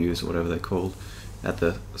capsule reviews or whatever they're called, at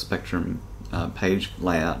the Spectrum page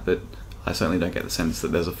layout, but I certainly don't get the sense that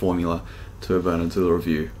there's a formula to a Bernard Zuel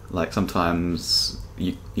review. Like, sometimes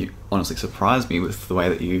you honestly surprise me with the way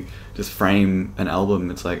that you just frame an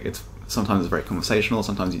album. It's like, sometimes it's very conversational,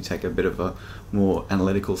 sometimes you take a bit of a more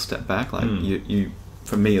analytical step back. Like, you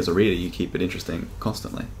for me as a reader, you keep it interesting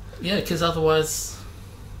constantly. Yeah, because otherwise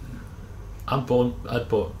I'd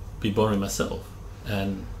be boring myself,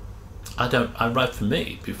 and I write for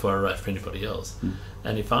me before I write for anybody else,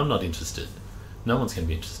 and if I'm not interested, no one's going to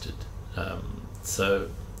be interested. So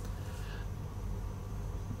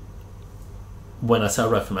when I say I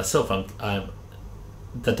write for myself,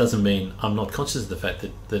 that doesn't mean I'm not conscious of the fact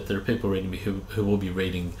that there are people reading me who will be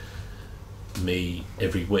reading me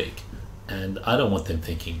every week, and I don't want them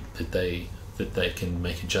thinking that they can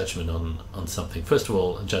make a judgment on something. First of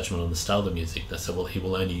all, a judgment on the style of music. They say, well,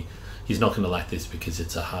 he's not going to like this because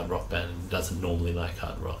it's a hard rock band and doesn't normally like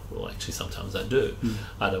hard rock. Well, actually, sometimes I do.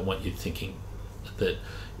 I don't want you thinking that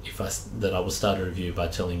that I will start a review by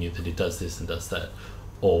telling you that it does this and does that,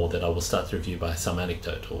 or that I will start the review by some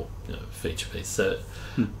anecdote or feature piece. So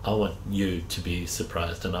I want you to be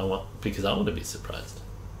surprised, and because I want to be surprised.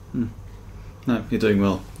 No, you're doing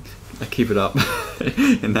well. I keep it up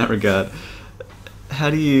in that regard. How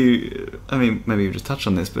do you, I mean, maybe you've just touched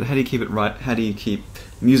on this, but how do you keep it right? How do you keep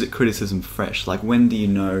music criticism fresh? Like, when do you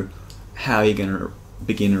know how you're going to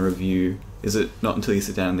begin a review? Is it not until you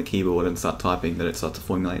sit down on the keyboard and start typing that it starts to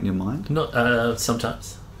formulate in your mind? Not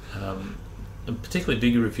sometimes, and particularly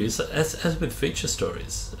bigger reviews, as with feature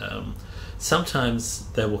stories. Sometimes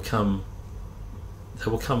they will come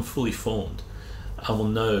fully formed. I will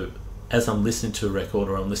know as I'm listening to a record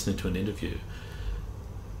or I'm listening to an interview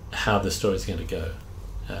how the story's going to go.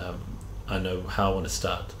 I know how I want to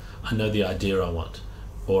start. I know the idea I want,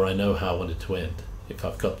 or I know how I want it to end. If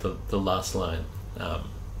I've got the last line,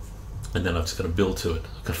 and then I've just got to build to it.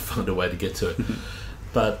 I've got to find a way to get to it.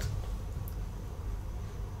 But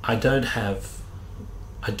I don't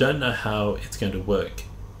know how it's going to work,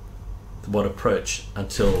 what approach,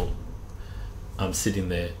 until I'm sitting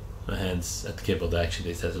there, my hands at the keyboard. Actually,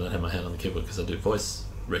 these days I don't have my hand on the keyboard because I do voice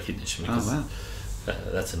recognition, because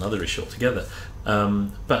that's another issue altogether.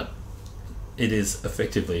 But it is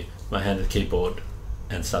effectively my hand at the keyboard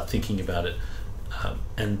and start thinking about it,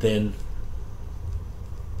 and then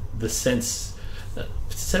the sense,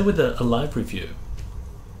 say with a live review,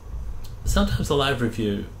 sometimes a live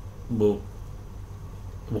review will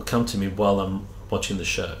come to me while I'm watching the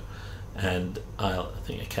show, and I'll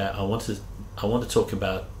think, okay, I want to talk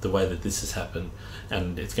about the way that this has happened,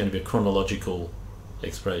 and it's going to be a chronological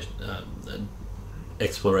exploration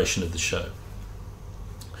of the show.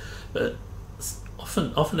 But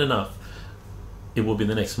often enough, it will be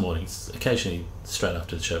the next morning, occasionally straight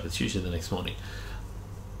after the show, but it's usually the next morning.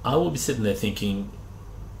 I will be sitting there thinking,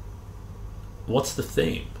 what's the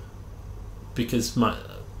theme? Because my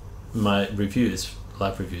reviews,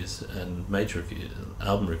 live reviews and major reviews,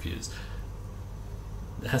 album reviews,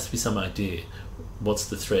 there has to be some idea. What's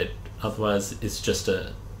the thread? Otherwise, it's just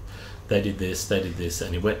they did this,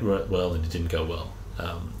 and it went well and it didn't go well.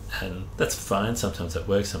 And that's fine. Sometimes that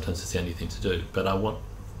works. Sometimes it's the only thing to do. But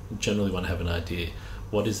generally want to have an idea.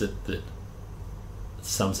 What is it that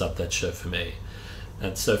sums up that show for me?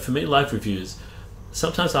 And so for me, live reviews,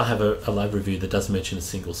 sometimes I'll have a live review that doesn't mention a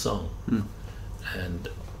single song. And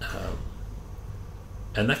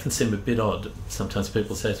that can seem a bit odd. Sometimes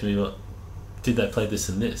people say to me, well, did they play this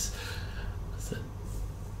and this? I said,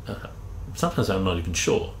 sometimes I'm not even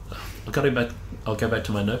sure. I'll go back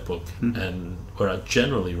to my notebook, and where I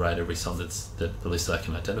generally write every song that at least I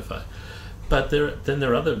can identify. But there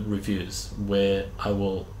are other reviews where I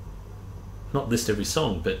will not list every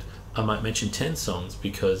song, but I might mention 10 songs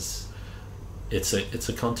because it's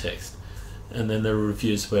a context. And then there are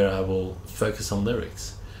reviews where I will focus on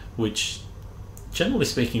lyrics, which generally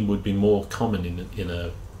speaking would be more common in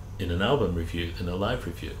an album review than a live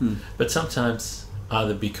review. But sometimes,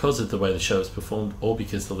 either because of the way the show is performed or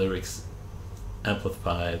because the lyrics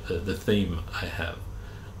amplify the theme I have,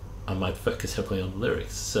 I might focus heavily on the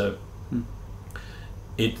lyrics. So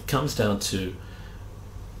it comes down to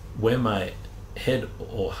where my head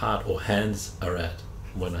or heart or hands are at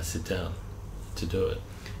when I sit down to do it.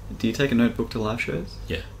 Do you take a notebook to live shows?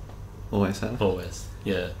 Yeah. Always have? Always,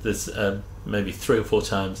 yeah. There's maybe 3 or 4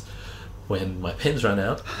 times when my pens run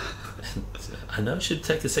out. And I know I should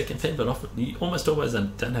take a second pen, but almost always I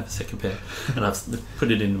don't have a second pen, and I've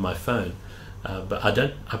put it into my phone. But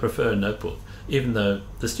I prefer a notebook, even though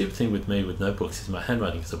the stupid thing with me with notebooks is my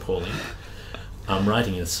handwriting is appalling. I'm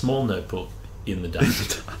writing in a small notebook in the dark.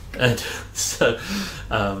 And so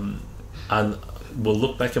I will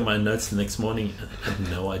look back at my notes the next morning and have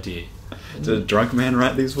no idea. Did a drunk man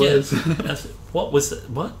write these words? Yeah. What was it?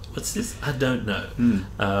 What's this? I don't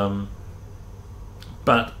know.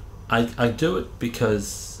 But I do it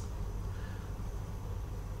because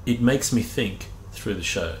it makes me think through the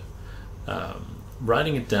show.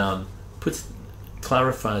 Writing it down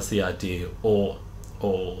clarifies the idea or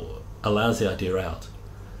allows the idea out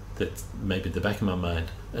that maybe at the back of my mind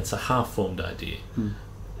it's a half-formed idea,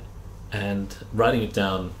 and writing it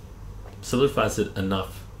down solidifies it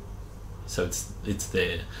enough so it's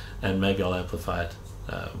there, and maybe I'll amplify it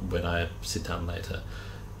when I sit down later.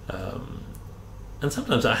 And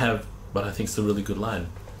sometimes I have what I think is a really good line.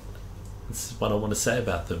 It's what I want to say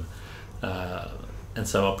about them, and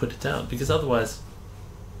so I'll put it down, because otherwise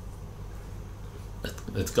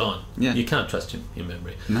it's gone. Yeah. You can't trust your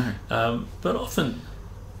memory. No. But often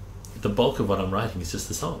the bulk of what I'm writing is just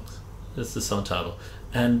the songs. It's the song title.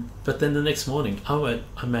 But then the next morning, I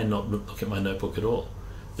may not look at my notebook at all.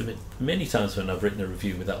 I mean, many times when I've written a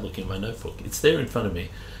review without looking at my notebook, it's there in front of me,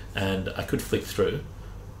 and I could flick through,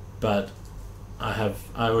 but I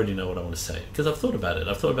already know what I want to say, because I've thought about it.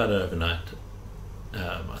 I've thought about it overnight.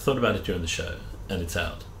 I thought about it during the show, and it's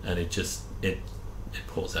out, and it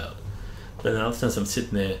pours out. But then other times I'm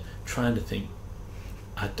sitting there trying to think.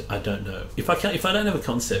 I don't know if I don't have a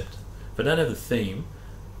concept, if I don't have a theme,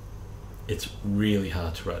 it's really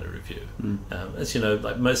hard to write a review. As you know,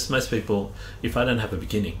 like most people, if I don't have a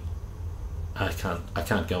beginning, I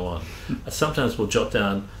can't go on. Sometimes we'll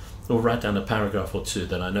write down a paragraph or two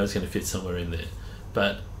that I know is going to fit somewhere in there,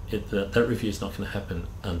 but that review is not going to happen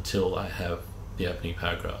until I have the opening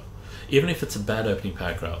paragraph. Even if it's a bad opening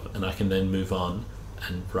paragraph, and I can then move on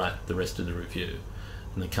and write the rest of the review,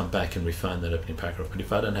 and then come back and refine that opening paragraph. But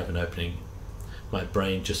if I don't have an opening, my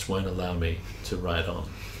brain just won't allow me to write on.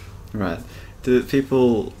 Right. Do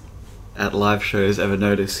people at live shows ever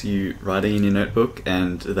notice you writing in your notebook,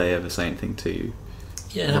 and do they ever say anything to you?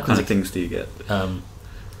 Yeah. What kind of things do you get?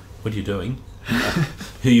 What are you doing?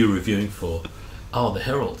 Who are you reviewing for? Oh, the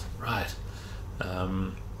Herald, right.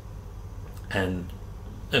 And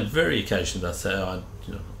very occasionally they'll say, "Oh,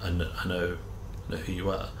 I know who you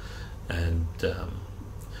are," and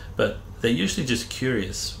but they're usually just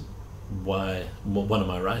curious what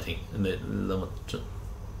am I writing, and they'll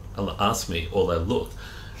ask me, or they'll look,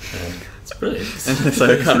 and it's brilliant. So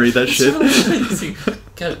I can't read that shit.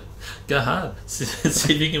 Go hard,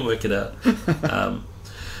 see if you can work it out.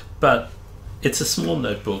 But it's a small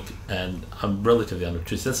notebook, and I'm relatively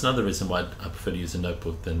unobtrusive. That's another reason why I prefer to use a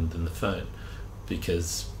notebook than the phone,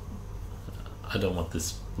 because I don't want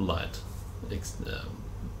this light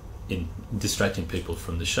in distracting people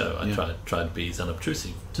from the show. I try to be as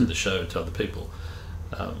unobtrusive to the show, to other people,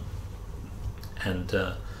 and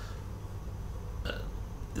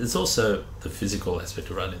there's also the physical aspect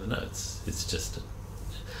of writing the notes. It's just,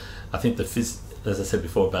 I think as I said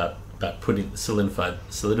before about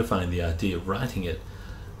solidifying the idea of writing it,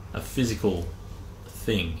 a physical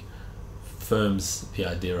thing firms the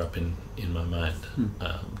idea up in my mind,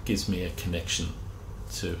 gives me a connection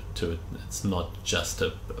to it. It's not just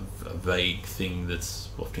a vague thing that's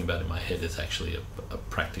wafting about in my head. It's actually a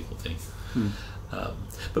practical thing.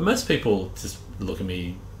 But most people just look at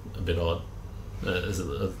me a bit odd, as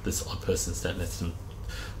this odd person standing next to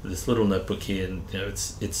this little notebook here, and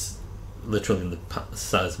it's literally in the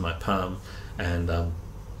size of my palm, and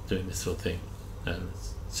doing this sort of thing, and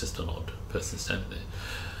it's just an odd person standing there.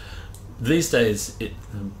 These days,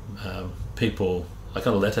 people, I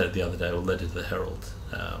got a letter the other day, or a letter to the Herald,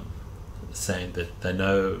 saying that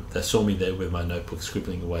they saw me there with my notebook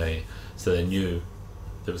scribbling away, so they knew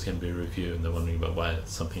there was going to be a review, and they're wondering about why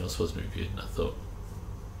something else wasn't reviewed. And I thought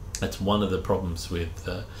that's one of the problems with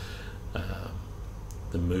the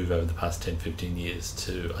move over the past 10-15 years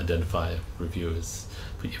to identify reviewers,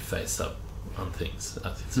 put your face up on things. I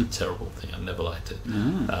think it's a terrible thing. I never liked it.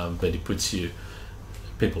 But it puts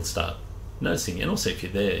people start noticing, and also if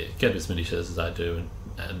you're there, go to as many shows as I do,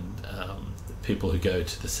 and people who go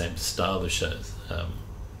to the same style of shows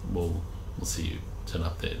will see you turn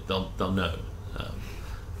up there. They'll know.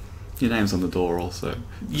 Your name's on the door also.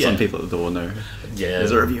 Some people at the door know. Yeah,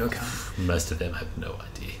 there's a reviewer coming. Most of them have no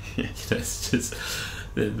idea. It's just,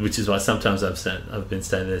 which is why sometimes I've been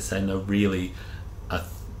standing there saying, "No, really, I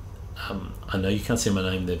know you can't see my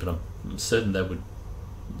name there, but I'm certain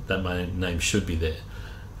that my name should be there."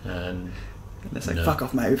 And they say, "Fuck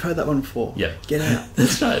off, mate. We've heard that one before. Yeah, get out."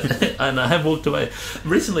 That's right. And I have walked away.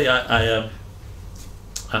 Recently, I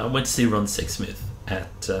went to see Ron Sexsmith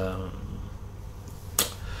at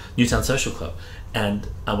Newtown Social Club, and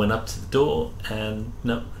I went up to the door, and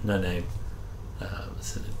no name.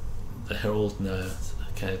 So the Herald, no.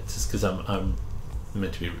 Okay, just because I'm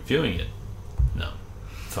meant to be reviewing it. No,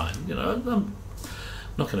 fine. I'm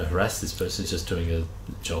not going to harass this person who's just doing a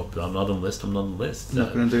job. I'm not on the list. I'm not on the list.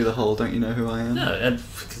 Not going to do the whole "don't you know who I am"? No, and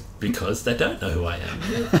because they don't know who I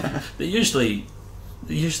am. They're usually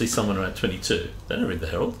someone around 22. They don't read the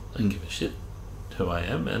Herald. They don't give a shit who I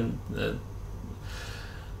am, and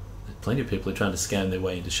plenty of people are trying to scam their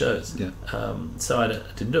way into shows. Yeah. So I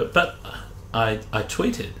didn't do it, but I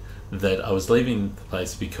tweeted that I was leaving the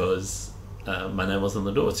place because my name wasn't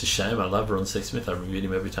on the door. It's a shame. I love Ron Sexsmith. I reviewed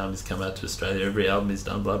him every time he's come out to Australia. Every album he's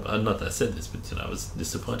done. Blah, blah. Not that I said this, but I was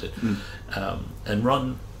disappointed. And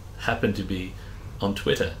Ron happened to be on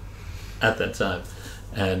Twitter at that time,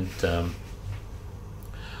 and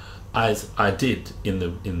I did in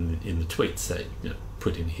the tweet say,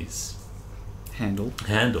 put in his handle.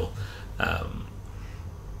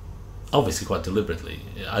 Obviously quite deliberately.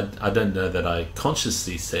 I don't know that I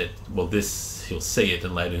consciously said, well, this, he'll see it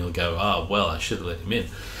and later he'll go, oh, well, I should have let him in.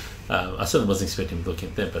 I certainly wasn't expecting him to look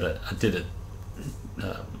in there, but I did it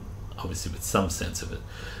obviously with some sense of it.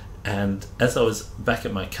 And as I was back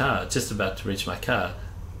at my car, just about to reach my car,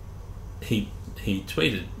 he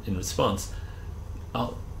tweeted in response,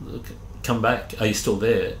 "Oh, look, come back. Are you still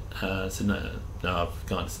there?" I said, no, I've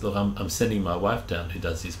gone. I said, look, I'm sending my wife down, who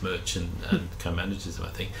does his merch and co-manages him, I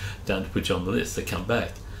think, down to put you on the list. So come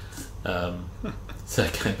back. So I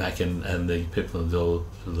came back and the people in the door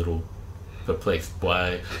were a little perplexed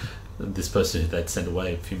why this person who they'd sent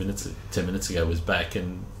away 10 minutes ago was back,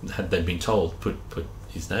 and they'd been told put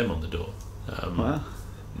his name on the door. Wow.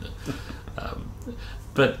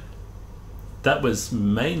 But that was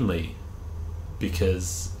mainly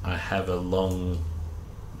because I have a long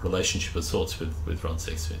relationship of sorts with Ron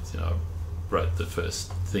Sexsmith. I wrote the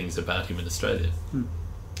first things about him in Australia,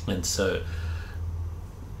 and so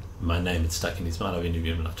my name had stuck in his mind. I've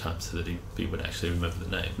interviewed him enough times so that he would actually remember the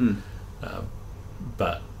name.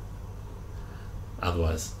 But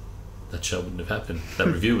otherwise, that show wouldn't have happened. That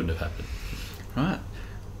review wouldn't have happened. Right.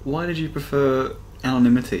 Why did you prefer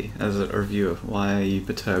anonymity as a reviewer? Why are you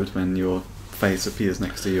perturbed when your face appears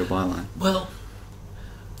next to your byline? Well,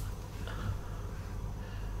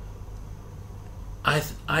 I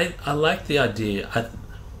like the idea.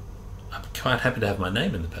 I'm quite happy to have my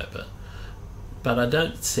name in the paper, but I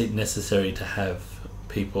don't see it necessary to have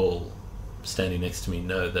people standing next to me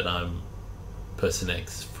know that I'm person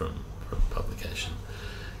X from publication.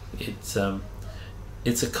 It's a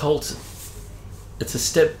cult. It's a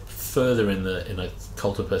step further in a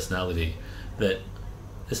cult of personality that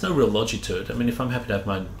there's no real logic to it. I mean, if I'm happy to have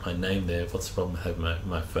my name there, what's the problem with having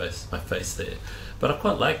my face there? But I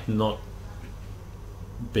quite like not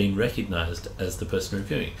being recognised as the person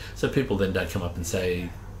reviewing, so people then don't come up and say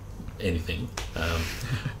anything,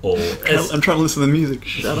 or I'm trying to listen to the music.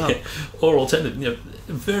 Shut up. Or alternative,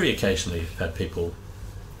 very occasionally I've had people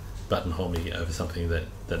buttonhole me over something that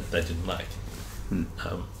they didn't like.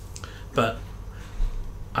 But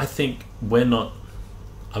I think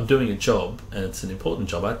I'm doing a job, and it's an important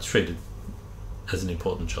job. I treat it as an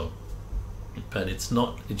important job, but it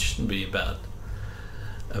shouldn't be about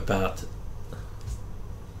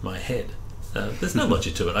my head. There's no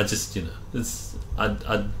logic to it. I just,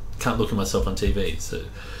 I can't look at myself on TV, so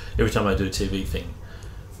every time I do a TV thing,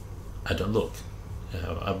 I don't look.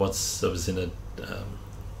 I was in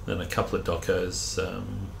a couple of docos. I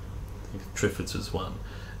think Triffids was one,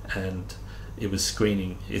 and it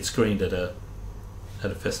screened at a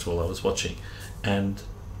festival I was watching, and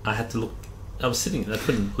I had to look. I was sitting and I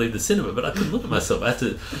couldn't leave the cinema, but I couldn't look at myself.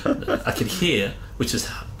 I could hear, which is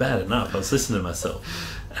bad enough. I was listening to myself,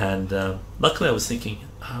 and luckily I was thinking,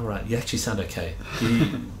 "Oh, right, you actually sound okay.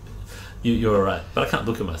 You're all right." But I can't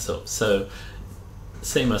look at myself. So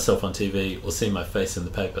seeing myself on TV or seeing my face in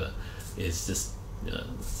the paper is just,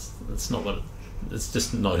 it's not what. It's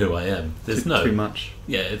just not who I am. There's too much.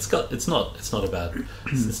 Yeah, it's not about.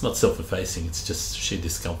 It's not self-effacing. It's just sheer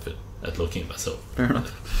discomfort at looking at myself. Fair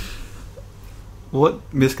enough.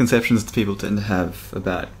 What misconceptions do people tend to have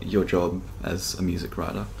about your job as a music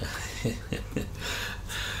writer?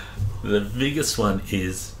 The biggest one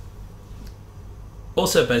is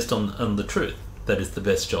also based on the truth that it's the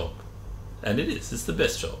best job, and it is. It's the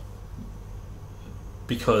best job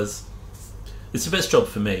because it's the best job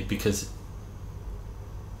for me because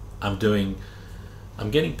I'm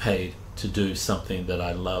getting paid to do something that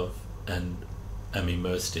I love and am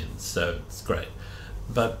immersed in, so it's great.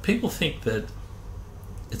 But people think that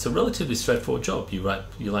it's a relatively straightforward job. You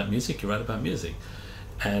like music, you write about music.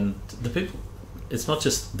 And it's not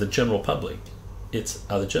just the general public, it's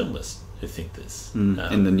other journalists who think this. In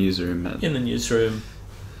the newsroom. In the newsroom.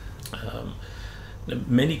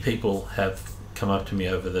 Many people have come up to me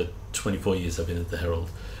over the 24 years I've been at the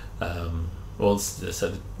Herald.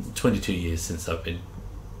 So 22 years since I've been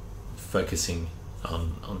focusing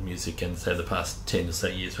on music, and say the past 10 or so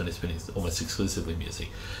years when it's been almost exclusively music,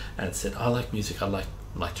 and said, I like music, I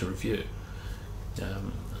like to review.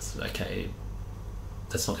 I said, okay,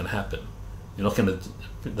 that's not going to happen. You're not going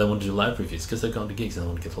to. They want to do live reviews because they've gone to gigs and they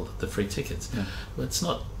want to get all the free tickets. Yeah. Well,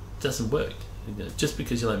 doesn't work. Just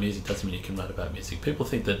because you like music doesn't mean you can write about music. People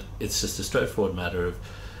think that it's just a straightforward matter of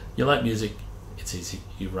you like music, it's easy,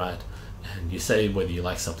 you write, and you say whether you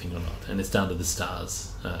like something or not, and it's down to the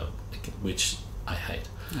stars, which I hate.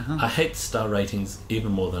 I hate star ratings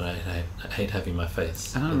even more than I hate having my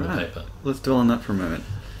face in the paper. Let's dwell on that for a moment.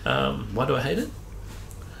 Why do I hate it?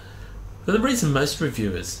 Well, the reason most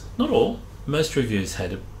reviewers, not all, most reviewers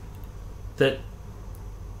hate it, that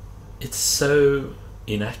it's so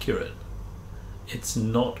inaccurate. It's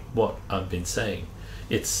not what I've been saying.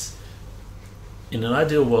 It's, in an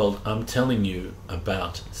ideal world, I'm telling you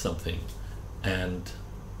about something, and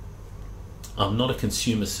I'm not a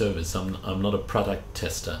consumer service. I'm not a product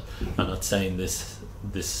tester. I'm not saying this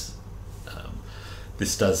does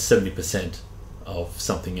 70% of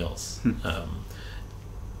something else.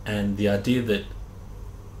 And the idea that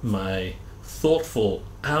my thoughtful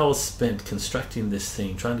hours spent constructing this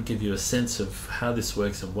thing, trying to give you a sense of how this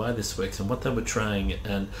works and why this works and what they were trying,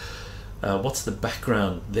 and what's the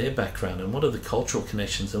background, their background, and what are the cultural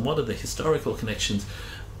connections, and what are the historical connections,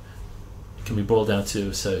 can be boiled down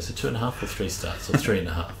to, so 2.5 or 3 stars, or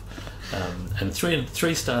 3.5. And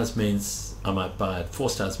 3 stars means I might buy it. 4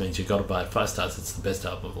 stars means you've got to buy it. 5 stars, it's the best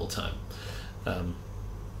album of all time.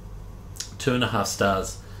 2.5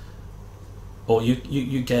 stars, or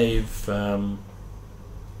you gave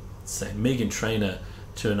say Meghan Trainor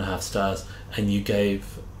 2.5 stars, and you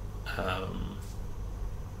gave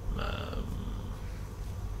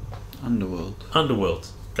Underworld,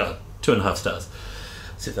 God, 2.5 stars.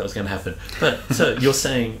 See if that was going to happen. But so you're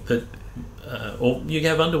saying that, or you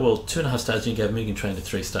gave Underworld 2.5 stars, and you gave Meghan Trainor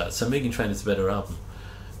 3 stars. So Meghan Trainor's a better album.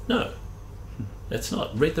 No, it's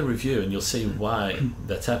not. Read the review, and you'll see why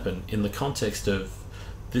that's happened. In the context of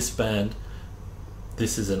this band,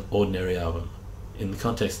 this is an ordinary album. In the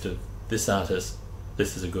context of this artist,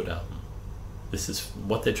 this is a good album. This is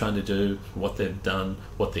what they're trying to do, what they've done,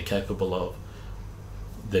 what they're capable of.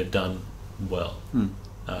 They've done well.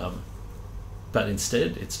 But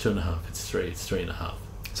instead, it's 2.5, it's 3, it's 3.5.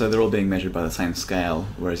 So they're all being measured by the same scale,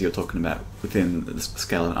 whereas you're talking about within the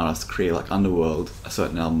scale of an artist's career, like Underworld, a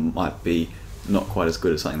certain album might be not quite as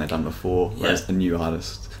good as something they've done before, whereas a new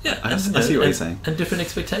artist... Yeah, I see what you're saying. And different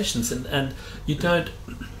expectations, and you don't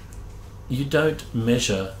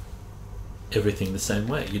measure everything the same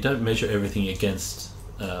way. You don't measure everything against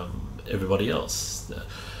everybody else.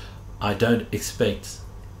 I don't expect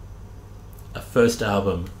a first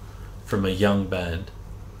album from a young band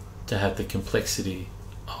to have the complexity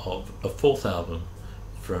of a fourth album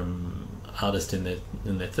from artists in their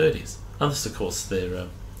 30s, unless of course they're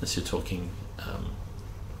unless you're talking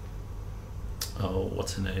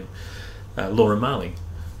what's her name, Laura Marling,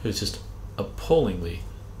 who's just appallingly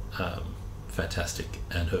fantastic,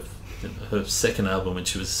 and her second album, when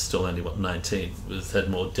she was still only 19, had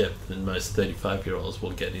more depth than most 35-year-olds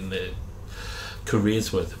will get in their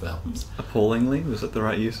career's worth of albums. Appallingly? Was that the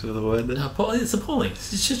right use of the word there? It's appalling.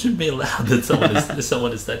 It shouldn't be allowed that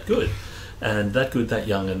someone is that good, and that good, that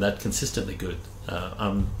young, and that consistently good.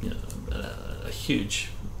 I'm a huge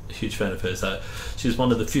fan of hers. She's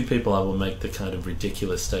one of the few people I will make the kind of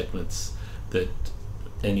ridiculous statements that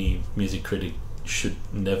any music critic should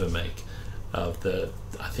never make. I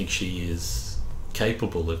think she is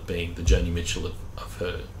capable of being the Joni Mitchell of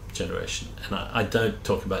her generation, and I don't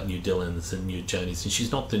talk about new Dylans and new Jonis, and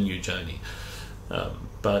she's not the new Joni,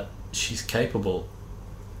 but she's capable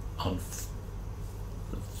on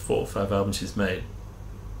 4 or 5 albums she's made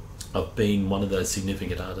of being one of those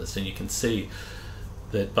significant artists, and you can see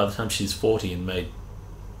that by the time she's 40 and made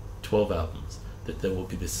 12 albums, that there will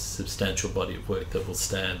be this substantial body of work that will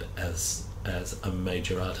stand as a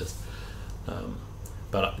major artist.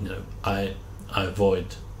 But I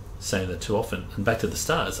avoid saying that too often. And back to the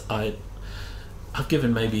stars, I've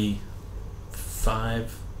given maybe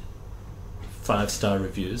 5-star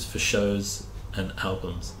reviews for shows and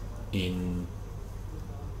albums in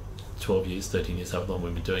 12 years, 13 years, however long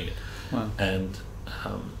we've been doing it. Wow. And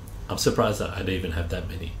I'm surprised that I'd even have that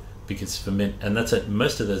many, because for me, and that's it,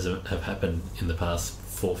 most of those have happened in the past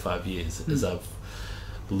 4 or 5 years as I've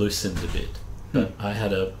loosened a bit. But I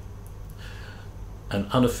had an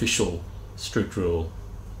unofficial strict rule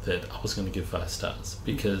that I was going to give 5 stars,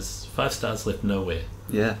 because 5 stars left nowhere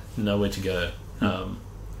to go,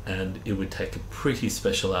 and it would take a pretty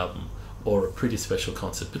special album or a pretty special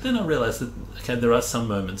concert. But then I realised that there are some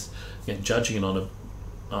moments, judging it on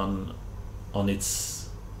its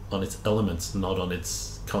elements, not on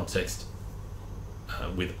its context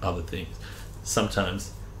with other things.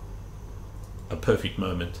 Sometimes a perfect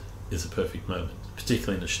moment is a perfect moment,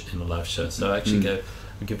 particularly in a live show. So I actually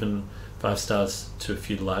I've given 5 stars to a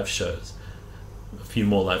few live shows, a few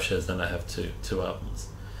more live shows than I have to albums.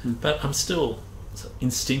 But I'm still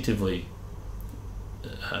instinctively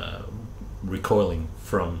recoiling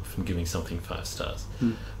from giving something 5 stars,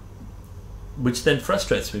 which then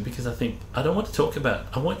frustrates me, because I think I don't want to talk about.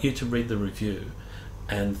 I want you to read the review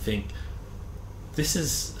and think, this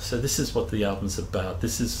is what the album's about.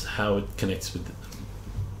 This is how it connects with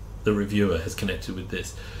the reviewer has connected with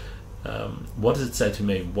this. What does it say to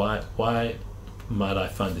me? Why might I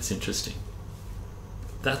find this interesting?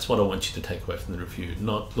 That's what I want you to take away from the review,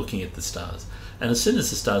 not looking at the stars. And as soon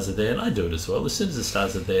as the stars are there, and I do it as well, as soon as the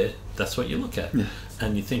stars are there, that's what you look at. Yeah.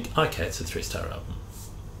 And you think, okay, it's a 3-star album.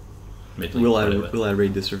 Will I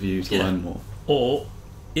read this review to learn more? Or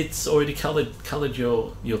it's already coloured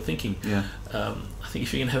your thinking. Yeah. I think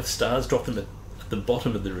if you're going to have stars, drop them at the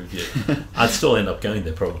bottom of the review. I'd still end up going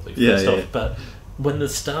there probably. Yeah. But when the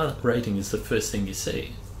star rating is the first thing you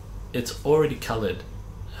see, it's already coloured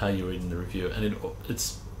how you're reading the review, and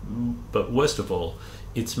it's but worst of all,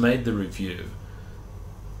 it's made the review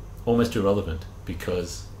almost irrelevant,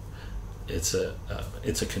 because it's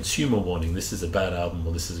a consumer warning. This is a bad album,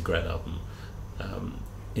 or this is a great album,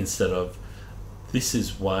 instead of this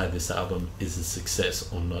is why this album is a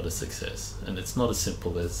success or not a success. And it's not as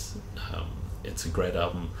simple as it's a great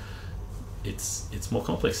album. It's more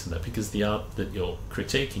complex than that, because the art that you're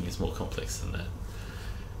critiquing is more complex than that.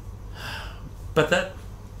 But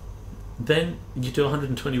then you do a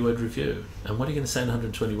 120 word review, and what are you going to say in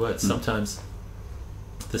 120 words? Sometimes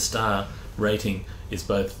the star rating is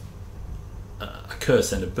both a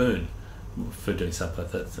curse and a boon for doing something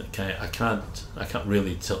like that. Okay, I can't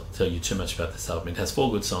really tell you too much about this album. It has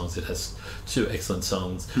 4 good songs, it has 2 excellent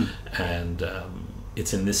songs, and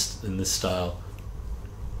it's in this style,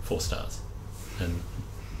 4 stars. And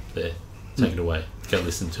there, take it away. Go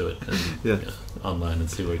listen to it and, online, and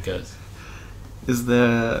see where it goes. Is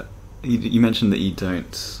there... You mentioned that you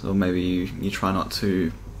don't, or maybe you try not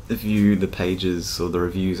to view the pages or the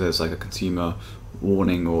reviews as like a consumer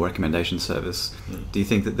warning or recommendation service. Do you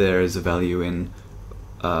think that there is a value in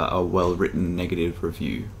a well-written negative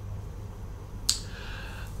review?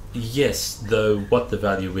 Yes, though what the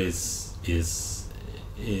value is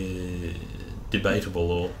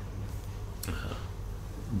debatable, or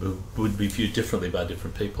would be viewed differently by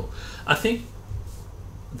different people. I think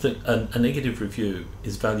that a negative review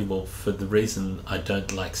is valuable for the reason I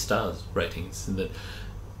don't like stars ratings, in that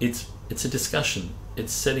it's a discussion.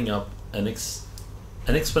 It's setting up an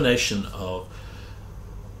explanation of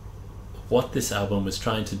what this album was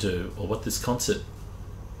trying to do, or what this concert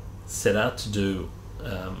set out to do,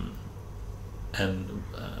 and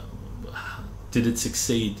did it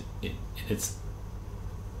succeed in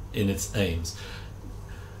its aims.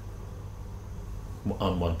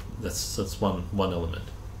 That's one element.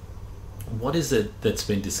 What is it that's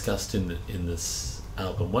been discussed in this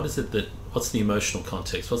album? What's the emotional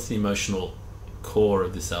context? What's the emotional core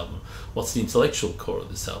of this album? What's the intellectual core of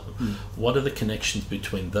this album? What are the connections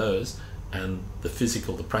between those and the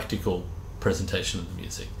physical, the practical presentation of the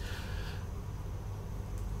music?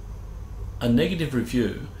 A negative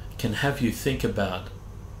review can have you think about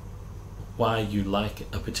why you like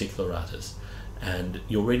a particular artist, and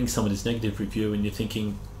you're reading somebody's negative review and you're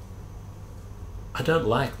thinking, I don't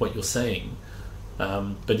like what you're saying,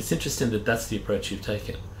 but it's interesting that that's the approach you've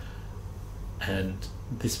taken, and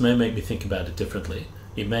this may make me think about it differently.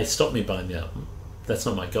 It may stop me buying the album. That's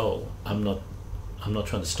not my goal. I'm not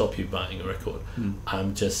trying to stop you buying a record.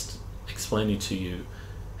 I'm just explaining to you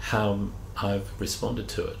how I've responded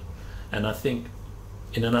to it. And I think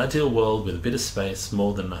in an ideal world with a bit of space,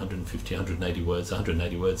 more than 150, 180 words,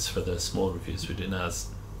 180 words for the small reviews we do now is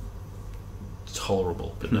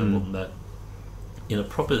tolerable, but no more than that. In a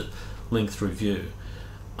proper length review,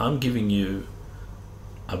 I'm giving you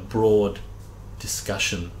a broad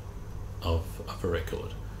discussion of a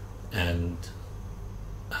record, and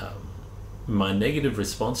my negative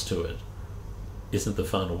response to it isn't the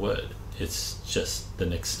final word. It's just the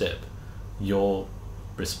next step. Your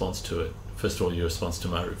response to it, first of all, your response to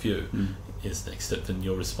my review is the next step, then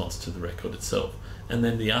your response to the record itself, and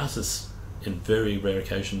then the artist, in very rare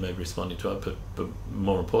occasion, may be responding to it, but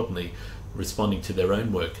more importantly, responding to their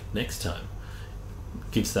own work next time,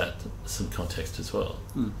 gives that some context as well.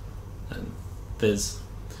 And there's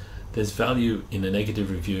value in a negative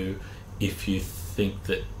review if you think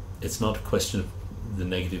that it's not a question of the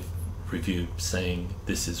negative review saying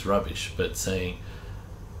this is rubbish, but saying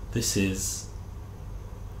this is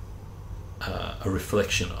a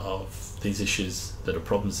reflection of these issues that are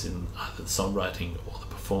problems in either the songwriting or the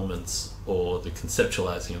performance or the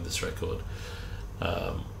conceptualizing of this record,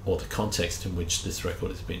 or the context in which this record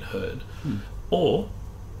has been heard, or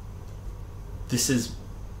this is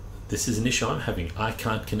an issue I'm having. I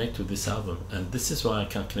can't connect with this album, and this is why I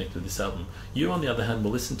can't connect with this album. You, on the other hand,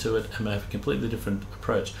 will listen to it and may have a completely different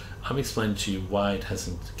approach. I'm explaining to you why it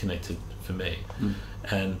hasn't connected for me,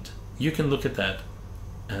 and you can look at that.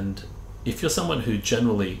 And if you're someone who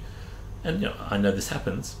generally, and I know this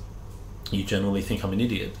happens, you generally think I'm an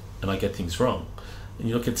idiot and I get things wrong, and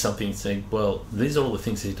you look at something and say, well, these are all the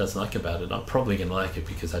things that he doesn't like about it. I'm probably going to like it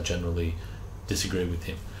because I generally disagree with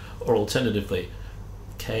him. Or alternatively,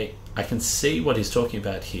 okay, I can see what he's talking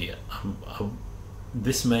about here.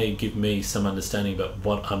 This may give me some understanding about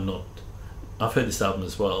what I'm not. I've heard this album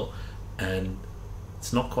as well, and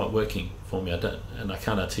it's not quite working for me. I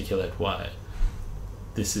can't articulate why.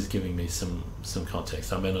 This is giving me some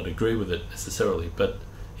context. I may not agree with it necessarily, but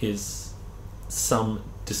here's some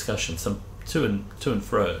discussion, some to and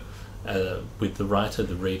fro with the writer,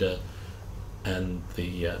 the reader, and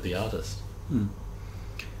the artist.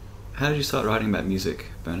 How did you start writing about music,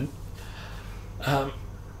 Bernard? A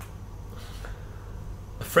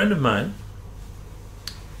friend of mine,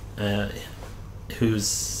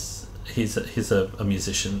 he's a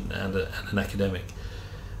musician and an academic.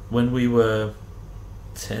 When we were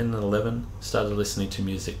 10, 11, started listening to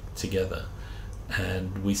music together,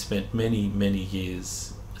 and we spent many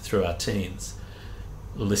years through our teens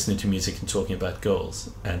listening to music and talking about girls.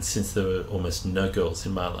 And since there were almost no girls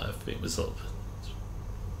in my life, it was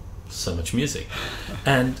so much music.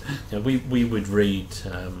 And we would read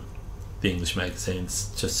the English magazines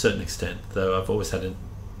to a certain extent, though I've always had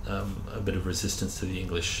a bit of resistance to the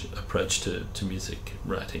English approach to music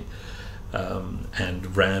writing,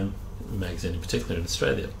 and RAM magazine in particular in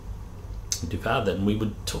Australia devoured that, and we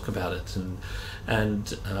would talk about it.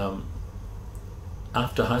 And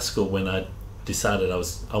after high school, when I decided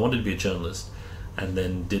I wanted to be a journalist, and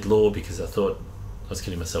then did law because I thought, I was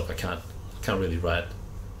kidding myself, I can't really write,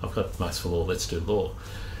 I've got marks for law, let's do law.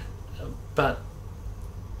 But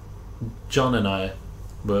John and I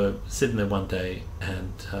were sitting there one day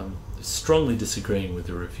and strongly disagreeing with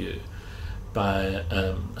a review by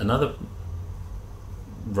another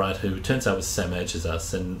writer who turns out was the same age as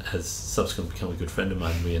us and has subsequently become a good friend of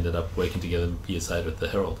mine. We ended up working together years later at the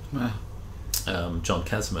Herald. Wow. John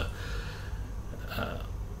Casimir.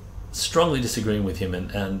 Strongly disagreeing with him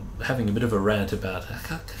and having a bit of a rant about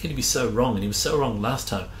how could he be so wrong, and he was so wrong last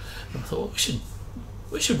time. And I thought, well,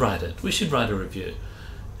 we should write it. We should write a review.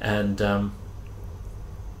 And I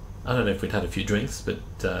don't know if we'd had a few drinks, but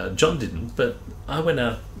John didn't. But I went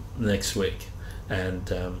out the next week, and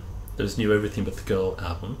there was New Everything But the Girl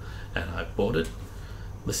album, and I bought it,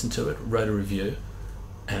 listened to it, wrote a review,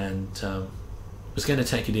 and was going to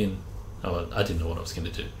take it in. Oh, I didn't know what I was going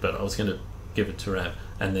to do, but I was going to give it to Ram.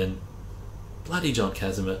 And then bloody John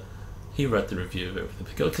Casimir, he wrote the review of Everything But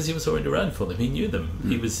the Girl because he was already around for them. He knew them.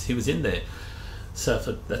 He was in there. So I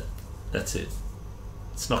thought, that's it.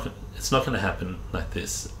 It's not going to happen like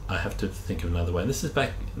this. I have to think of another way. And this is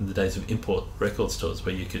back in the days of import record stores,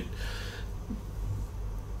 where you could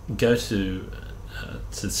go to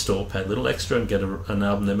the store, pay a little extra, and get an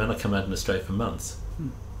album that may not come out in Australia for months.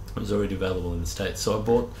 It was already available in the States. So I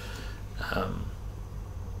bought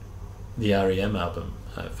the REM album,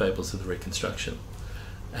 Fables of the Reconstruction,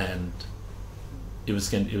 and it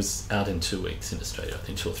was out in 2 weeks in Australia, I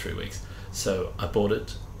think 2 or 3 weeks. So I bought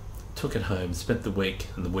it, took it home, spent the week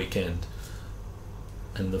and the weekend,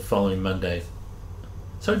 and the following Monday.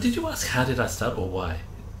 So did you ask how did I start, or why?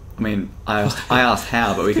 I mean, I asked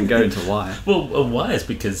how, but we can go into why. Well, why is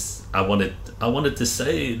because I wanted to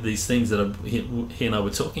say these things that he and I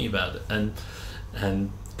were talking about, and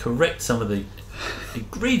correct some of the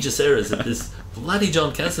egregious errors that this bloody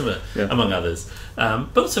John Casimir, among others,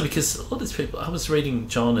 but also because a lot of these people, I was reading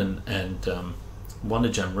John and Wanda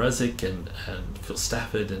Jamrosic and Phil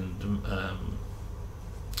Stafford and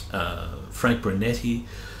Frank Brunetti,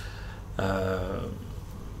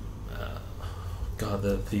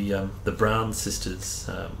 the Brown sisters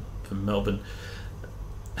from Melbourne,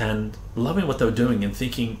 and loving what they were doing and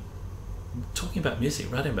thinking, talking about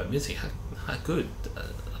music, writing about music, how good.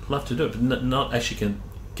 I'd love to do it, but not actually can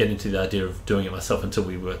get into the idea of doing it myself until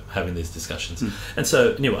we were having these discussions. And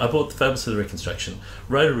so anyway, I bought the Fables of the Reconstruction,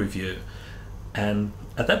 wrote a review, and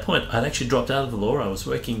at that point I'd actually dropped out of the law. I was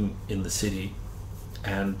working in the city,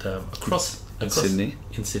 and across Sydney?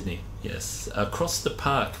 In Sydney, yes. Across the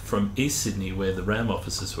park from East Sydney, where the RAM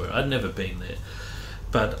offices were. I'd never been there,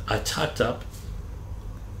 but I typed up,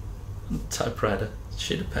 typewriter,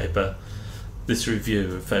 sheet of paper, this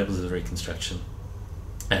review of Fables of the Reconstruction.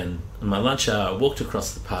 And in my lunch hour, I walked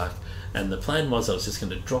across the park, and the plan was I was just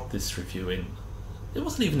going to drop this review in. It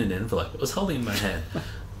wasn't even in an envelope. It was holding in my hand.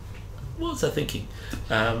 What was I thinking?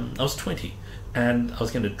 I was 20, and I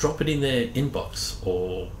was going to drop it in their inbox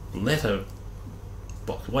or letter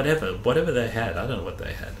box, whatever they had. I don't know what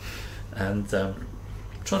they had. And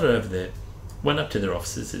trotted over there, went up to their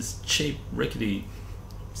offices. It's cheap, rickety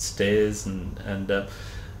stairs, and I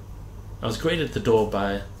was greeted at the door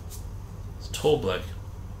by a tall bloke,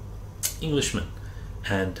 Englishman,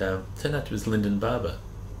 and turned out it was Lyndon Barber,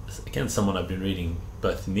 again someone I've been reading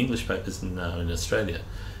both in the English papers and now in Australia,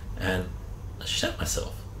 and I shat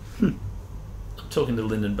myself. I'm talking to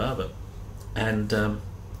Lyndon Barber, and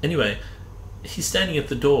anyway, he's standing at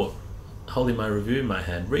the door holding my review in my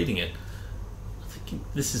hand, reading it. I'm thinking,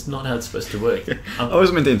 this is not how it's supposed to work. I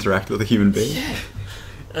was meant to interact with a human being. Yeah.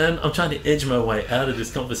 And I'm trying to edge my way out of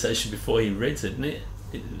this conversation before he reads it,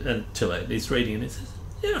 and too late, he's reading and he says,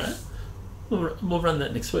 yeah, all right, we'll run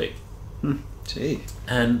that next week. Gee.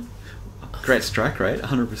 And great strike rate,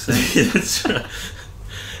 100%. Yeah, that's right.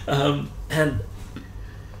 And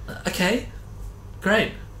Okay,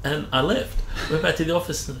 great. And I left. Went back to the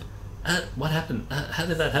office and, what happened? How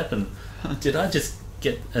did that happen? Did I just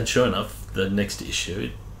get... And sure enough, the next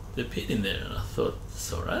issue, it appeared in there, and I thought,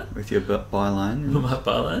 it's all right. With your byline? My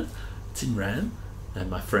byline. It's in RAM. And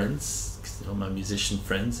my friends, my musician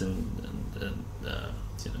friends and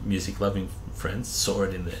music-loving friends saw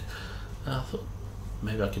it in there. And I thought,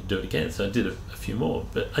 maybe I could do it again. So I did a few more.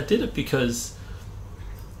 But I did it because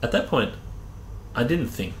at that point, I didn't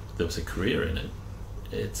think there was a career in it.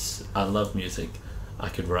 I love music. I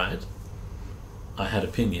could write. I had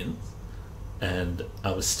opinions. And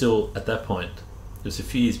I was still, at that point, it was a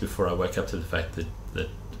few years before I woke up to the fact that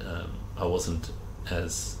I wasn't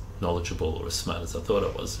as knowledgeable or as smart as I thought I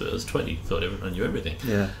was. I was 20, thought everyone knew everything.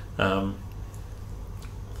 Yeah. I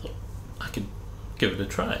thought I could give it a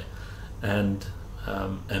try. And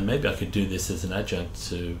maybe I could do this as an adjunct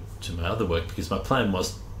to my other work, because my plan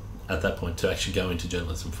was at that point to actually go into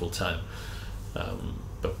journalism full time,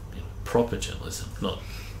 but proper journalism,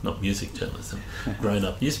 not music journalism, grown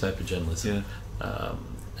up newspaper journalism. Yeah.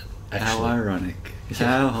 Actually, how ironic!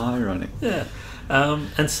 How ironic! Yeah,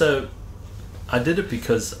 and so I did it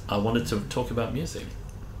because I wanted to talk about music,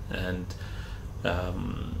 and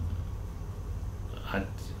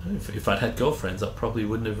if I'd had girlfriends, I probably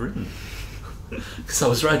wouldn't have written. Because I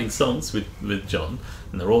was writing songs with John,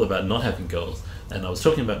 and they're all about not having goals, and I was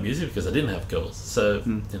talking about music because I didn't have goals. So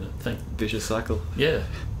vicious cycle. Yeah.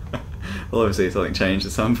 Well, obviously something changed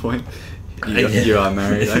at some point. You are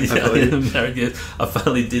married. I am married. Yes, I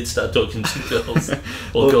finally did start talking to girls,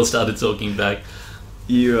 or girls started talking back.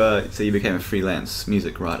 So you became a freelance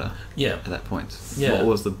music writer. Yeah. At that point. Yeah. What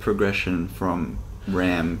was the progression from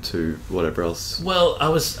RAM to whatever else? Well,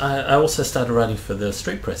 I also started writing for the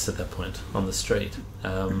street press at that point, on the street,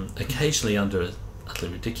 occasionally under a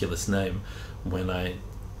utterly ridiculous name when I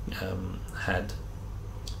had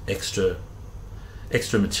extra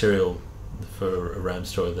material for a RAM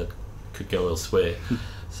story that could go elsewhere.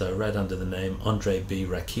 So I wrote under the name Andre B.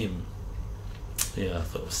 Rakim. Yeah, I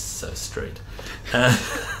thought it was so street.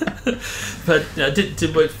 But I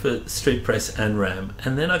did work for Street Press and RAM,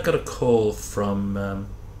 and then I got a call from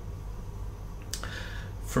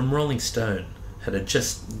Rolling Stone. Had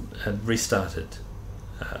restarted.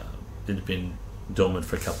 It had been dormant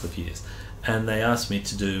for a couple of years, and they asked me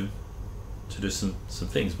to do some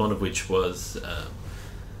things. One of which was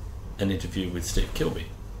an interview with Steve Kilbey,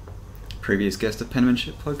 previous guest of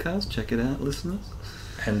Penmanship podcast. Check it out, listeners.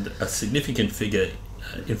 And a significant figure,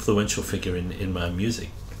 influential figure in my music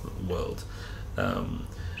world, and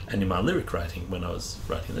in my lyric writing when I was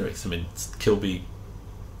writing lyrics. I mean, Kilbey,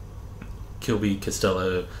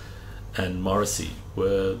 Costello, and Morrissey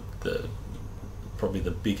were probably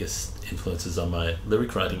the biggest influences on my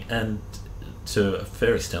lyric writing, and to a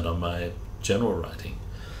fair extent on my general writing.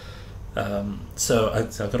 So I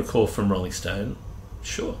got a call from Rolling Stone.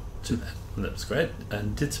 Sure, do that. And that was great,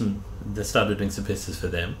 and they started doing some pieces for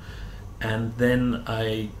them, and then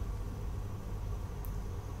I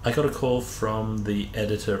got a call from the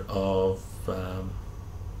editor of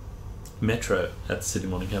Metro at the Sydney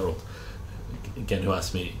Morning Herald, again, who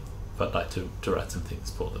asked me if I'd like to write some things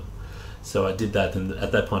for them. So I did that, and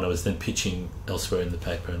at that point I was then pitching elsewhere in the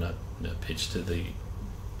paper, and I pitched to the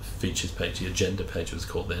features page, the agenda page it was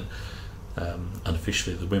called then,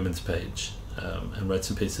 unofficially the women's page. And wrote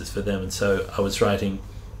some pieces for them, and so I was writing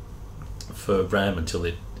for RAM until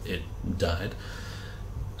it died,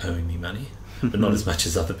 owing me money, but not as much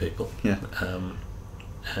as other people. Yeah.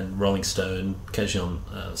 And Rolling Stone, occasionally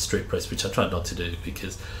on Street Press, which I tried not to do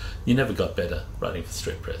because you never got better writing for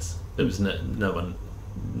Street Press. There was no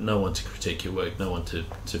one to critique your work, no one to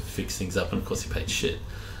fix things up, and of course you paid shit.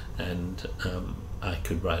 And I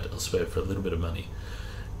could write elsewhere for a little bit of money,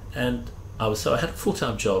 and I had a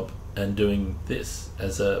full-time job and doing this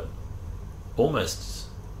as almost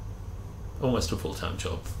a full-time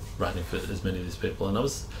job, writing for as many of these people, and I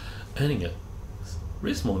was earning a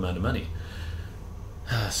reasonable amount of money,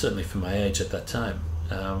 certainly for my age at that time,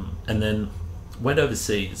 and then went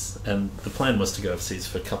overseas, and the plan was to go overseas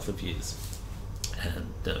for a couple of years,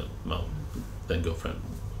 and my then girlfriend,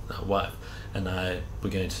 wife, and I were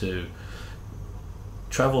going to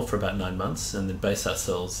travel for about 9 months and then base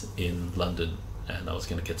ourselves in London. And I was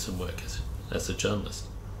going to get some work as a journalist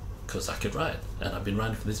because I could write, and I've been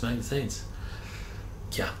writing for these magazines.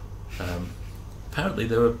 Yeah. Apparently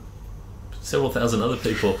there were several thousand other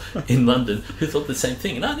people in London who thought the same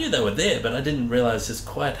thing, and I knew they were there, but I didn't realise just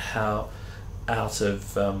quite how out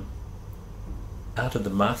of the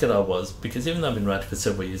market I was, because even though I've been writing for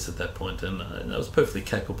several years at that point, and I was a perfectly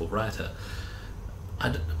capable writer,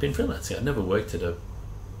 I'd been freelancing. I'd never worked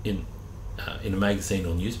in in a magazine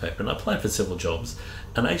or newspaper, and I applied for several jobs,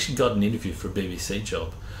 and I actually got an interview for a BBC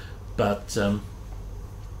job, but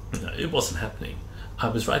it wasn't happening. I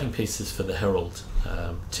was writing pieces for the Herald,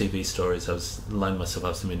 TV stories. I was lining myself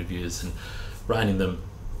up some interviews and writing them,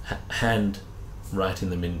 hand writing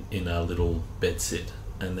them in our little bedsit,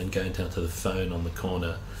 and then going down to the phone on the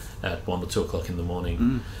corner at 1 or 2 o'clock in the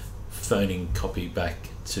morning, phoning copy back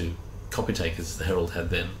to copy takers the Herald had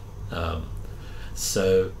then.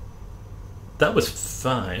 So that was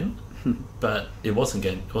fine, but it wasn't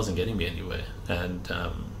getting me anywhere. And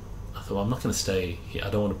I thought, well, I'm not going to stay here. I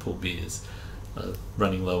don't want to pull beers.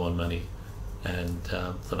 Running low on money, and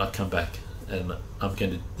thought I'd come back, and I'm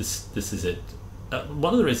going to. This is it.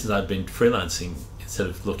 One of the reasons I'd been freelancing instead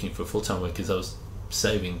of looking for full-time work is I was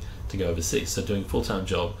saving to go overseas. So doing a full-time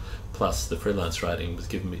job plus the freelance writing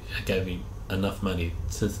gave me enough money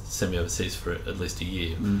to send me overseas for at least a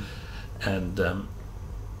year. And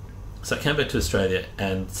so I came back to Australia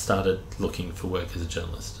and started looking for work as a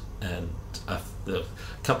journalist. And a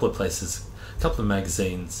couple of places, a couple of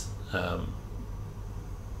magazines.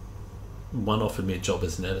 One offered me a job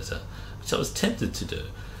as an editor, which I was tempted to do,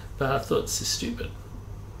 but I thought, this is stupid.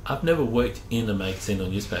 I've never worked in a magazine or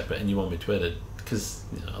newspaper, and you want me to edit, because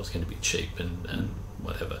I was going to be cheap and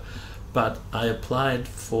whatever. But I applied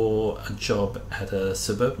for a job at a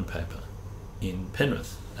suburban paper in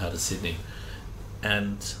Penrith, out of Sydney,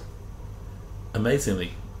 and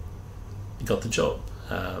amazingly got the job.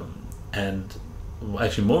 And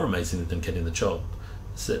actually more amazing than getting the job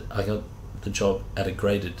is that I got the job at a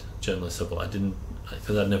graded journalist level.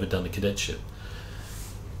 Because I'd never done a cadetship.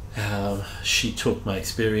 She took my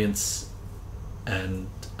experience and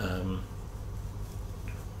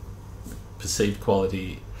perceived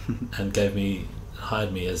quality and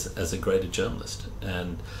hired me as a graded journalist.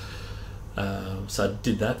 And so I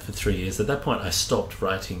did that for 3 years. At that point, I stopped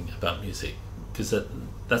writing about music, because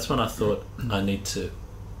that's when I thought I need to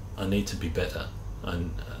be better.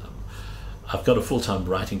 And I've got a full-time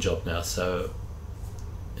writing job now, so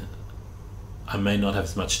I may not have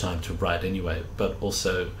as much time to write anyway, but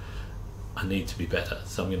also I need to be better.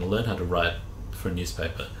 So I'm going to learn how to write for a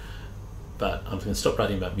newspaper, but I'm going to stop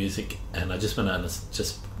writing about music. And I just went out and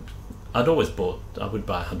I would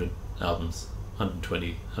buy 100 albums,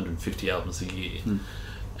 120, 150 albums a year.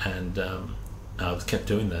 And I kept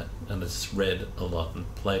doing that, and I just read a lot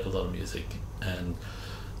and played a lot of music and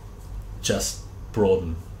just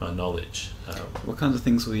broaden my knowledge. What kinds of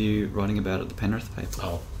things were you writing about at the Penrith paper?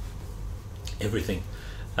 Oh, everything.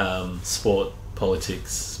 Sport,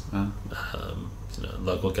 politics,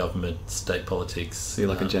 local government, state politics. So you're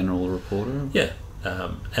like a general reporter? Yeah.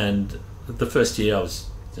 And the first year I was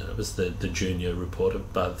the junior reporter.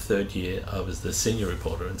 By the third year I was the senior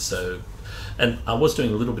reporter, and I was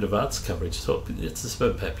doing a little bit of arts coverage. So it's a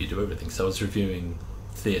suburban paper, you do everything. So I was reviewing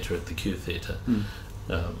theatre at the Q Theatre.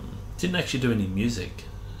 Didn't actually do any music,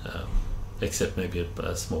 except maybe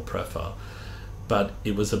a small profile, but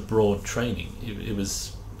it was a broad training. It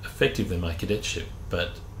was effectively my cadetship,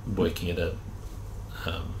 but working at a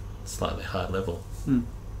slightly higher level.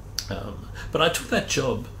 But I took that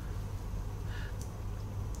job.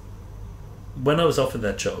 When I was offered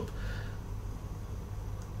that job,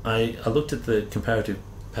 I looked at the comparative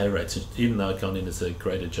pay rates. Even though I'd gone in as a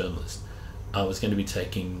graded journalist, I was going to be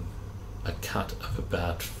taking a cut of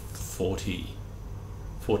about 40%,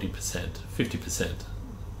 50%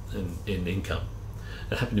 in income.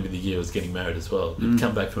 It happened to be the year I was getting married as well. We'd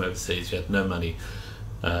come back from overseas, we had no money,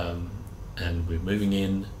 and we were moving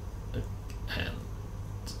in and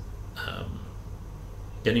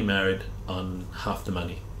getting married on half the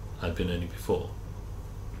money I'd been earning before.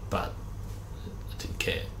 But I didn't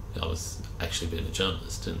care. I was actually being a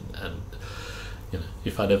journalist, and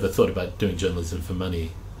if I'd ever thought about doing journalism for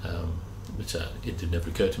money, which it did never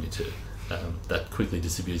occur to me to, that quickly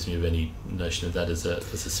disabused me of any notion of that as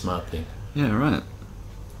a smart thing. Yeah, right.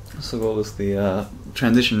 So what was the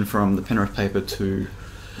transition from the Penrith paper to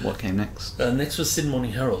what came next? Next was Sydney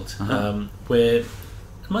Morning Herald, where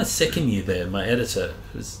my second year there, my editor,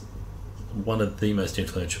 who was one of the most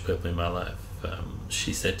influential people in my life,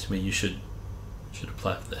 she said to me, you should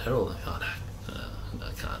apply for the Herald. I thought, no,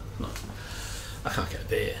 I can't. I can't go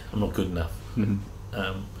there. I'm not good enough.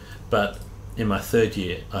 But in my third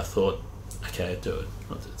year, I thought, okay, I'd do it.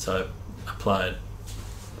 So I applied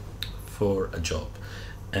for a job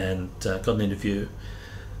and got an interview,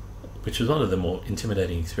 which was one of the more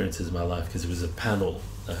intimidating experiences of my life, because it was a panel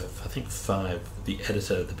of, I think, 5, the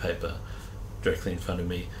editor of the paper directly in front of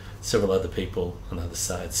me, several other people on the other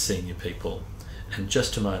side, senior people, and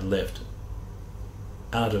just to my left,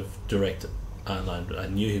 out of direct I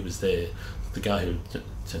knew he was there. The guy who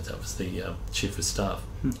turns out was the chief of staff,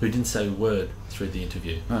 who didn't say a word through the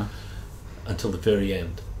interview until the very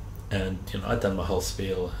end. And I'd done my whole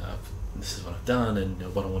spiel. This is what I've done, and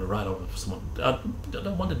what I want to write.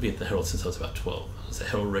 I wanted to be at the Herald since I was about 12. I was a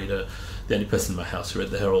Herald reader, the only person in my house who read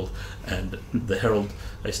the Herald. And the Herald,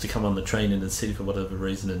 I used to come on the train into the city for whatever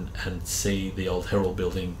reason and see the old Herald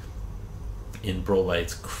building in Broadway.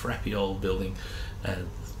 It's a crappy old building, and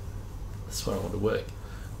that's where I want to work.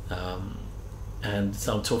 And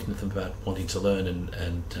so I'm talking to them about wanting to learn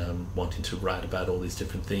and wanting to write about all these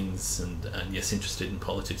different things, and yes, interested in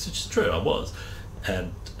politics, which is true, I was.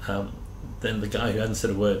 And then the guy who hadn't said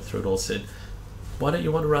a word through it all said, "Why don't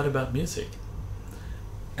you want to write about music?"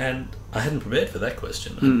 And I hadn't prepared for that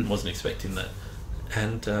question. I wasn't expecting that.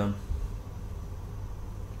 And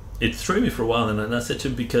it threw me for a while, and I said to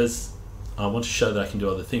him, because I want to show that I can do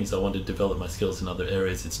other things. I want to develop my skills in other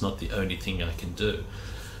areas. It's not the only thing I can do.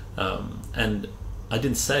 And I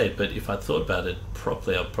didn't say it, but if I'd thought about it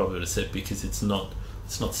properly, I probably would have said, because it's not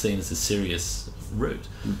seen as a serious route,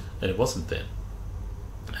 and it wasn't then.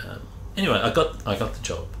 Anyway, I got the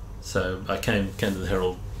job, so I came to the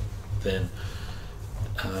Herald then.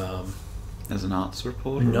 As an arts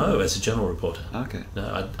reporter? No, as a general reporter. Okay.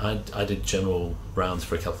 No, I did general rounds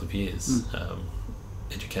for a couple of years,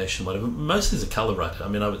 education, whatever. Mostly as a colour writer. I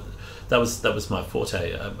mean, that was my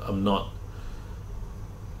forte.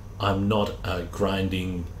 I'm not a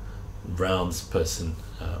grinding rounds person.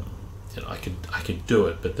 I could do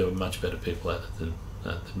it, but there were much better people at it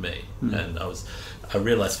than me. And I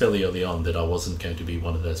realised fairly early on that I wasn't going to be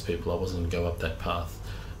one of those people. I wasn't going to go up that path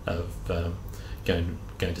of going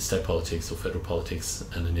to state politics or federal politics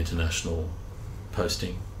and an international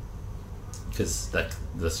posting, because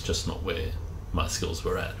that's just not where my skills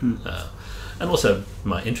were at. And also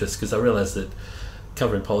my interest, because I realised that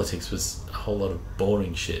covering politics was a whole lot of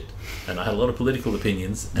boring shit, and I had a lot of political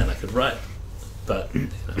opinions and I could write, but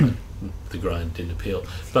the grind didn't appeal.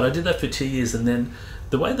 But I did that for 2 years, and then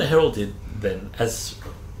the way the Herald did then, as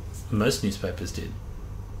most newspapers did,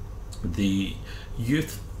 the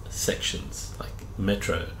youth sections, like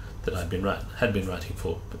Metro, that had been writing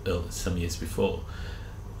for some years before,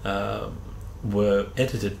 were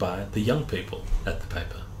edited by the young people at the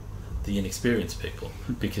paper, the inexperienced people,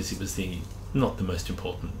 because it was not the most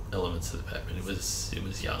important elements of the paper. It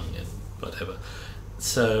was young and whatever.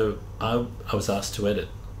 So I was asked to edit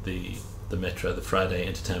the Metro, the Friday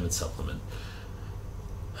entertainment supplement,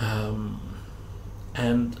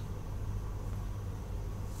 and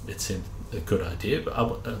it seemed a good idea.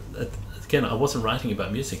 But again, I wasn't writing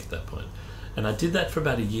about music at that point, and I did that for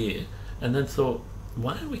about a year, and then thought,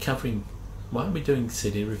 why aren't we doing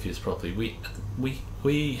CD reviews properly?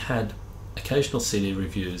 We had occasional CD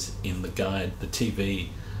reviews in the guide, the TV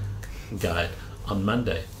guide on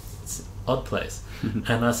Monday. It's an odd place.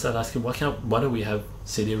 And I started asking, why don't we have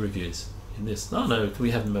CD reviews in this? No,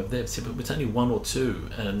 we have them over there. But it's only one or two,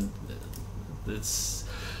 and it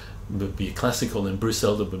would be a classical, and Bruce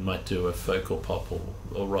Elderwood might do a folk or pop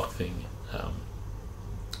or rock thing.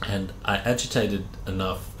 And I agitated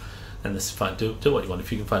enough, and this is fine, do what you want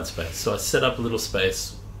if you can find space. So I set up a little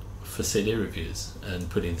space for CD reviews and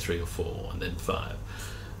put in 3 or 4 and then 5.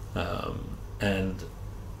 And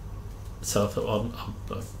so I thought,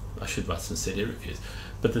 I should write some CD reviews.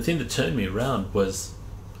 But the thing that turned me around was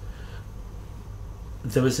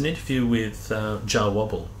there was an interview with Jar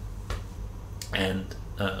Wobble and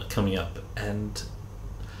coming up, and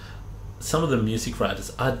some of the music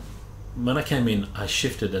writers, when I came in, I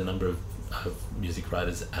shifted a number of music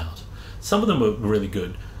writers out. Some of them were really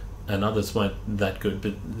good, and others weren't that good,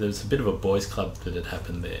 but there was a bit of a boys' club that had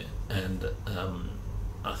happened there, and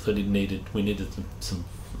I thought we needed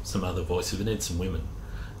some other voices. We needed some women,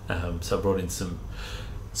 so I brought in some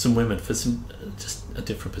women for just a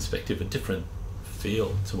different perspective, a different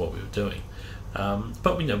feel to what we were doing.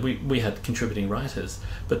 But we had contributing writers.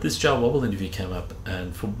 But this Jar Wobble interview came up,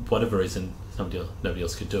 and for whatever reason, nobody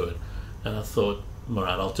else could do it, and I thought, all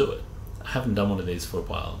right, I'll do it. I haven't done one of these for a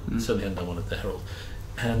while. Certainly hadn't done one at the Herald.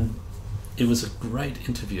 And it was a great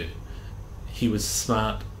interview. He was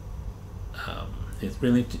smart. He had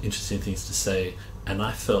really interesting things to say, and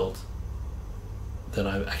I felt that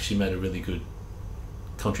I actually made a really good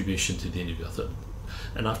contribution to the interview. I thought,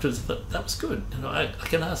 and afterwards I thought, that was good. I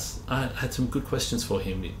had some good questions for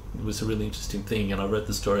him. It was a really interesting thing, and I wrote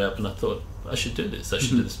the story up, and I thought, I should do this. I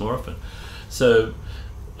should do this more often. So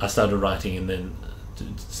I started writing, and then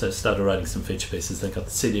started writing some feature pieces, then got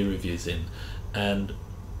the CD reviews in, and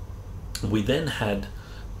we then had,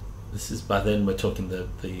 by then we're talking the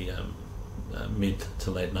mid to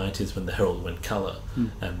late 90s, when the Herald went colour,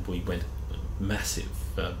 and we massive,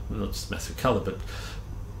 not just massive colour, but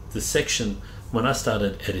the section, when I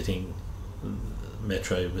started editing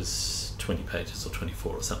Metro, was 20 pages or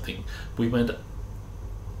 24 or something. We went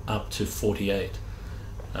up to 48.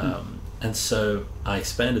 And so I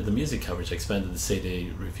expanded the music coverage, I expanded the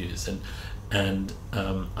CD reviews, and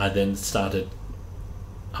I then started.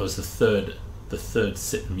 I was the third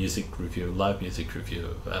music review, live music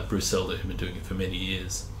review. Bruce Elder, who'd been doing it for many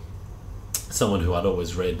years, someone who I'd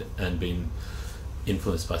always read and been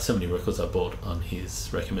influenced by so many records I bought on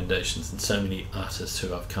his recommendations, and so many artists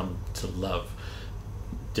who I've come to love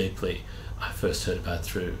deeply. I first heard about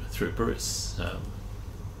through Bruce.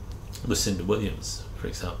 Lucinda Williams, for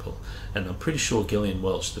example, and I'm pretty sure Gillian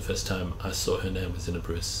Welch, the first time I saw her name was in a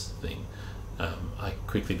Bruce thing. I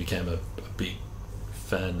quickly became a big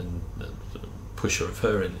fan and pusher of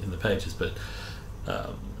her in the pages, but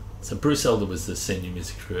so Bruce Elder was the senior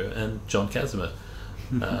music reviewer, and John Casimir,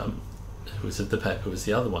 who was at the paper, was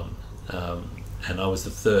the other one, and I was the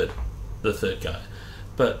third guy.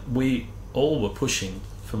 But we all were pushing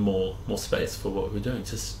for more space for what we were doing,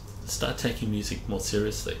 just start taking music more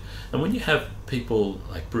seriously. And when you have people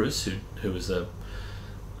like Bruce, who was a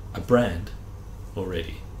brand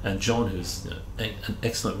already, and John, who's an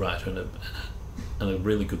excellent writer and a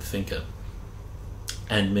really good thinker,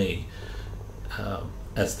 and me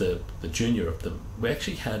as the junior of them, we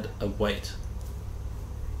actually had a weight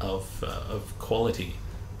of quality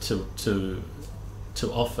to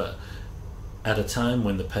offer at a time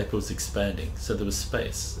when the paper was expanding. So there was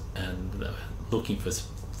space, and looking for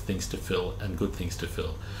things to fill and good things to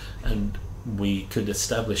fill, and we could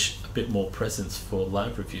establish a bit more presence for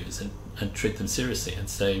live reviews and treat them seriously, and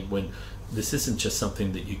say, when this isn't just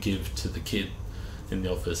something that you give to the kid in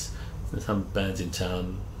the office. There's some bands in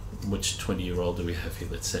town, which 20-year-old do we have here,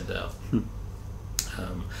 let's send out.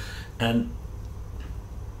 And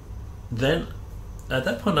then at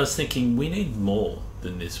that point I was thinking, we need more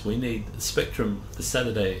than this. We need Spectrum, the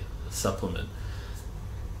Saturday supplement,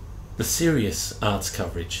 the serious arts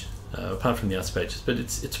coverage, apart from the arts pages, but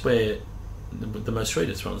it's where the most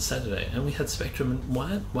readers were on the Saturday, and we had Spectrum. And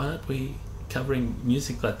why aren't we covering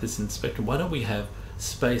music like this in Spectrum? Why don't we have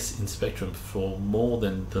space in Spectrum for more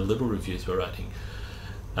than the little reviews we're writing?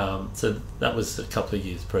 So that was a couple of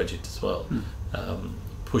years project as well,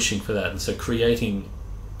 pushing for that, and so creating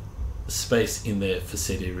space in there for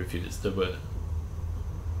CD reviews that were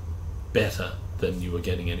better than you were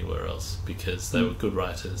getting anywhere else, because they were good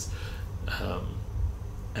writers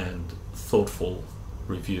and thoughtful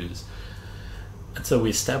reviews. And so we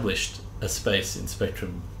established a space in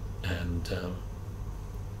Spectrum and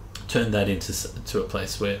turned that into a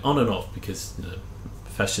place where, on and off, because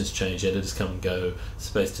fashions change, editors come and go,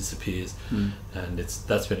 space disappears, and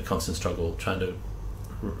that's been a constant struggle, trying to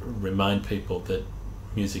remind people that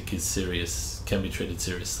music is serious, can be treated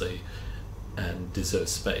seriously, and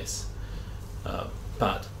deserves space.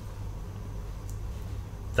 But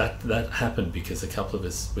that happened because a couple of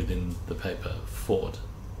us within the paper fought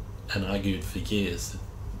and argued for years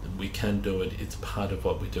that we can do it. It's part of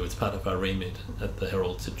what we do. It's part of our remit at the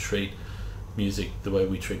Herald to treat music the way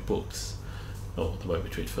we treat books, or the way we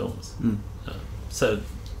treat films. So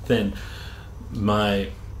then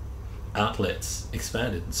my outlets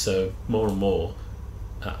expanded. So more and more,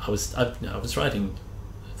 I was writing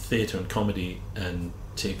theatre and comedy and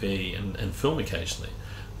TV and film occasionally,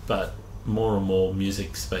 but more and more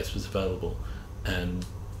music space was available, and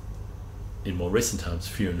in more recent times,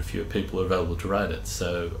 fewer and fewer people are available to write it.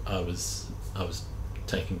 So I was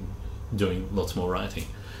doing lots more writing,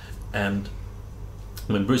 and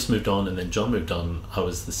when Bruce moved on and then John moved on, I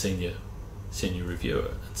was the senior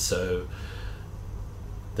reviewer, and so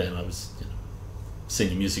then I was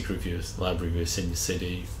senior music reviewer, live reviewer, senior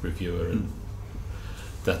CD reviewer, and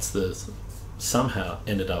that's somehow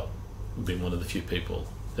ended up being one of the few people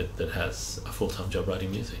that has a full-time job writing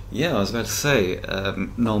music. Yeah, I was about to say,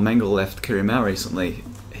 Noel Mengel left Kirima recently.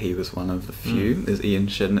 He was one of the few. There's Ian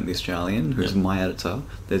Shedden at The Australian, who's my editor.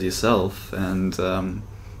 There's yourself, and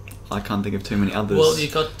I can't think of too many others. Well,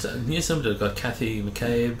 you've got Newsom, you've got Kathy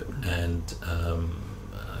McCabe and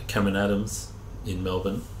Cameron Adams in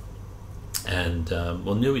Melbourne. And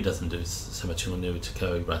Nui doesn't do so much in Nui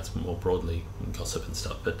Tako, he writes more broadly in gossip and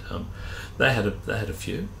stuff, but they had a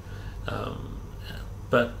few.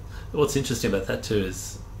 But what's interesting about that too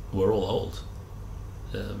is we're all old.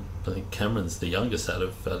 I think Cameron's the youngest out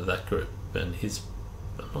of that group, and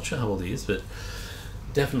I'm not sure how old he is, but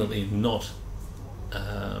definitely not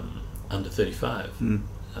under 35.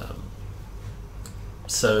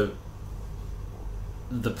 So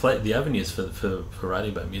the avenues for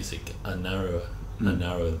writing about music are narrower are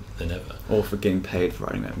narrower than ever. Or for getting paid for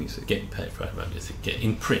writing about music. Getting paid for writing about music. Yeah,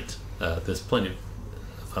 in print, there's plenty of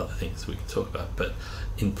other things we can talk about, but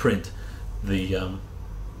in print,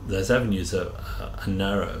 those avenues are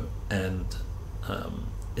narrow, and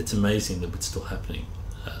it's amazing that it's still happening.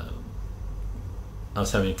 I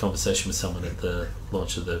was having a conversation with someone at the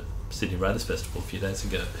launch of the Sydney Writers' Festival a few days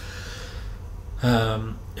ago,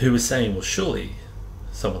 who was saying, well, surely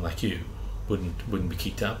someone like you wouldn't be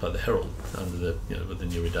kicked out by the Herald under the with the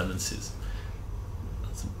new redundancies.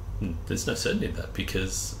 There's no certainty of that,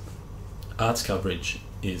 because arts coverage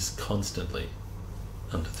is constantly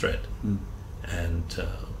under threat, and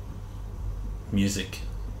music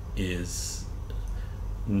is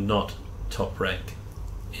not top rank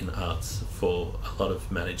in arts for a lot of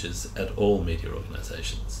managers at all media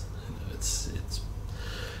organisations. It's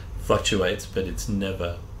fluctuates, but it's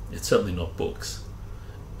certainly not books,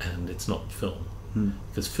 and it's not film,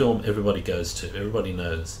 because film everybody goes to, everybody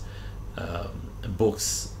knows.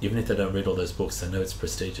 Books, even if they don't read all those books, they know it's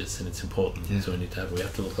prestigious and it's important. Yeah. So we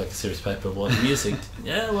have to look like a serious paper. Well, music,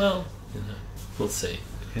 yeah, well, we'll see.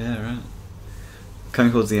 Yeah, right.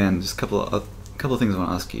 Coming towards the end, just a couple of things I want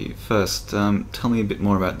to ask you. First, tell me a bit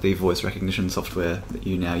more about the voice recognition software that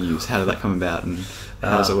you now use. How did that come about, and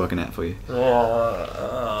how's it working out for you?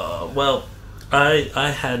 Well, I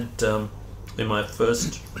had in my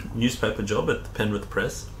first newspaper job at the Penrith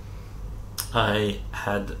Press, I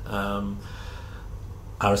had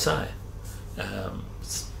RSI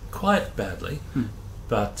quite badly,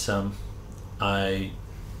 but I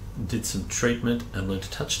did some treatment and learned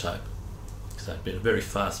to touch type, because I'd been a very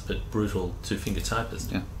fast but brutal two-finger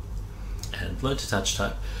typist, and learned to touch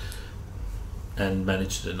type and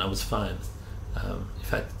managed it, and I was fine. In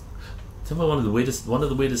fact, one of the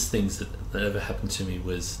weirdest things that ever happened to me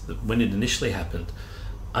was that when it initially happened,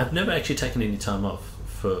 I've never actually taken any time off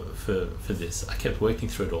for this. I kept working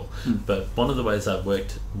through it all, but one of the ways I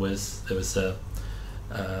worked was there was a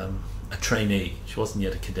trainee, she wasn't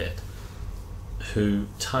yet a cadet, who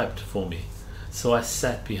typed for me, so I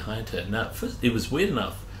sat behind her. Now first, it was weird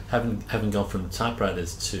enough having gone from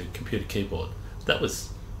typewriters to computer keyboard. That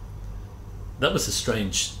was a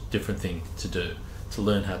strange different thing to do, to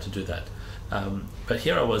learn how to do that, but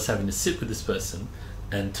here I was having to sit with this person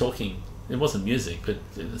and talking. It wasn't music, but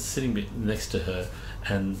sitting next to her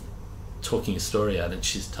and talking a story out, and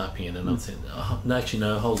she's typing in, and I'm saying, oh, no, actually,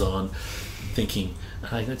 no, hold on, thinking,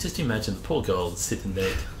 and I just imagine the poor girl sitting there,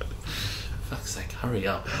 for fuck's sake, hurry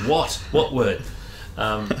up, what word?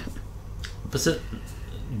 But so,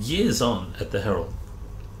 years on at the Herald,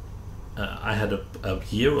 I had a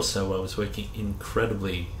year or so where I was working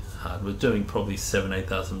incredibly hard. We're doing probably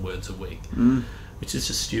 8,000 words a week, which is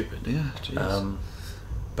just stupid. Yeah, geez.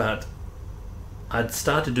 But I'd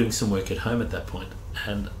started doing some work at home at that point,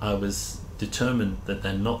 and I was determined that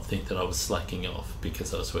they not think that I was slacking off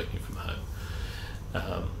because I was working from home.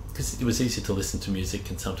 Because it was easy to listen to music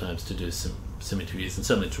and sometimes to do some interviews, and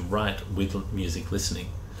certainly to write with music listening,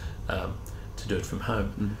 to do it from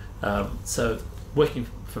home. So working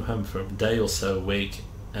from home for a day or so a week,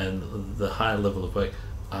 and the higher level of work,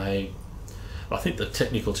 I think the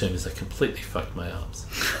technical term is I completely fucked my arms,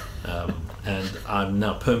 and I'm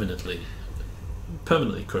now permanently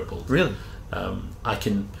crippled. Really?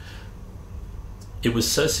 It was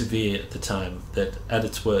so severe at the time that at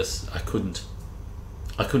its worst I couldn't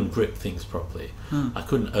grip things properly. I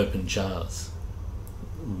couldn't open jars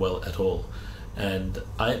well at all, and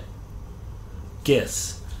I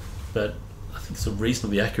guess, but I think it's a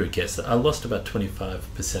reasonably accurate guess, that I lost about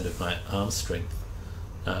 25% of my arm strength,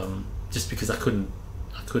 just because I couldn't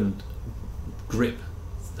grip,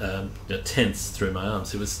 tense through my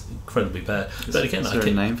arms. It was incredibly bad. But again, is there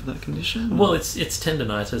a name for that condition? Well, it's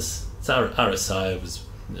tendonitis. It's RSI. It was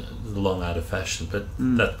long out of fashion, but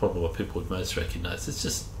that's probably what people would most recognise.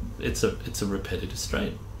 It's a repetitive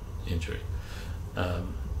strain injury,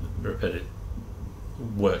 repetitive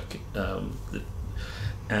work,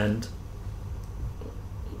 and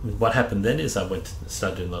what happened then is I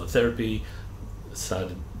started doing a lot of therapy, set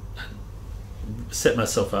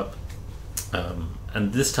myself up,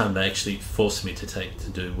 and this time they actually forced me to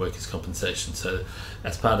do workers' compensation. So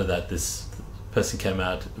as part of that, this person came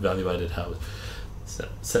out, evaluated how I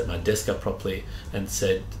set my desk up properly, and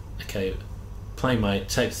said, okay, playing my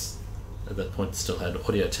tapes, at that point still had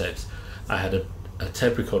audio tapes, I had a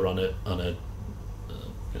tape recorder on a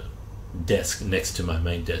desk next to my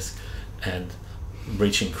main desk, and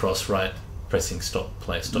reaching across, right, pressing stop,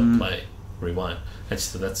 play, rewind. And she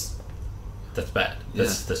said, that's bad.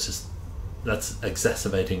 That's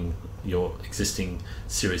exacerbating your existing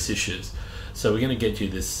serious issues. So we're going to get you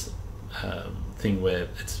this thing where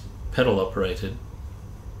it's pedal operated,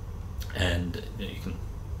 and you can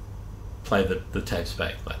play the tapes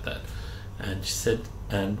back like that. And she said,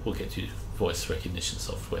 and we'll get you voice recognition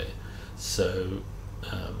software. So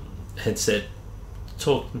headset,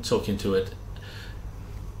 talk into it,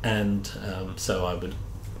 and so I would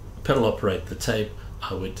pedal operate the tape,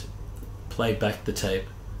 I would play back the tape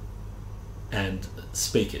and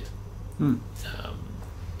speak it,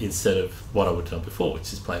 instead of what I would have done before,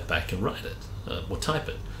 which is play it back and write it or type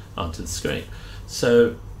it onto the screen.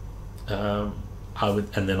 So I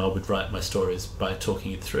would write my stories by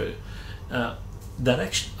talking it through. That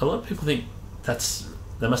actually, a lot of people think that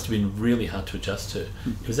must have been really hard to adjust to.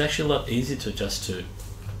 It was actually a lot easier to adjust to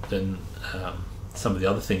than some of the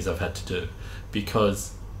other things I've had to do,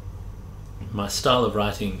 because my style of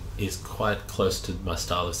writing is quite close to my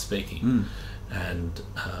style of speaking. And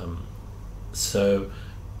so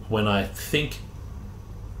when I think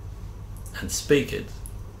and speak it,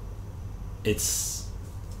 it's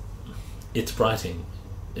writing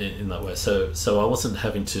in that way. So I wasn't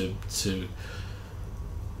having to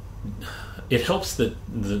it helps that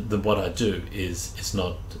the what I do is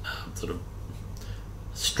not sort of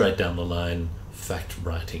straight down the line fact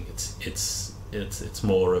writing. It's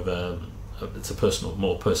more of it's a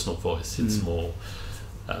more personal voice. It's more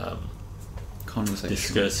conversational,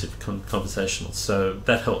 discursive, conversational. So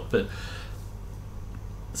that helped. But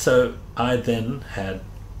so I then had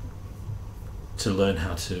to learn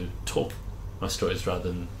how to talk my stories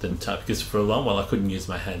rather than type, because for a long while I couldn't use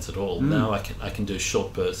my hands at all. Now I can do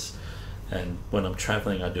short bursts, and when I'm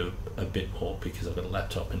travelling I do a bit more because I've got a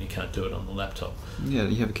laptop and you can't do it on the laptop. Yeah,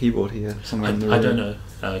 you have a keyboard here somewhere in the room. I don't know,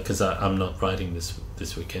 because I'm not writing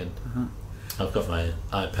this weekend. I've got my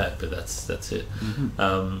iPad, but that's it.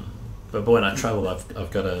 But when I travel,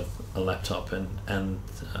 I've got a laptop, and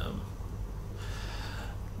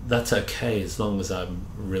that's okay as long as I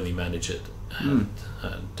really manage it and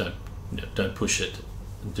don't push it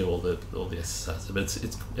and do all the exercises. But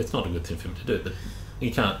it's not a good thing for me to do. But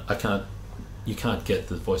you can't get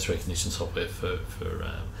the voice recognition software for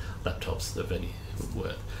laptops of any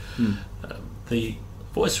worth. The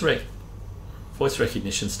voice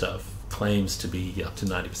recognition stuff claims to be up to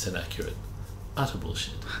 90% accurate. Utter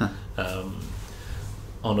bullshit.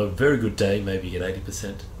 On a very good day, maybe at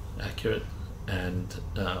 80% accurate, and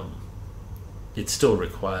it still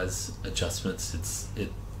requires adjustments.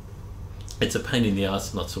 It's a pain in the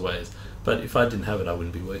ass in lots of ways, but if I didn't have it, I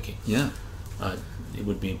wouldn't be working. It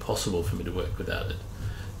would be impossible for me to work without it.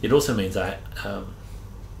 It also means I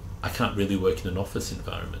can't really work in an office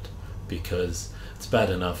environment, because it's bad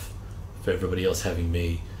enough for everybody else having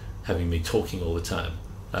me talking all the time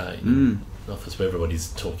in an office where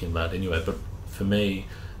everybody's talking loud anyway. But for me,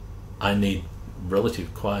 I need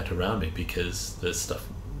relative quiet around me, because there's stuff,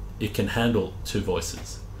 it can handle two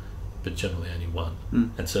voices but generally only one.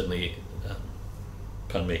 And certainly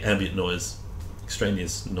ambient noise,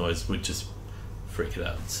 extraneous noise would just freak it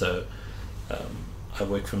out. So I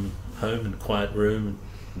work from home in a quiet room,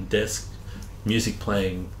 desk, music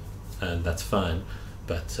playing, and that's fine,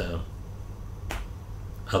 but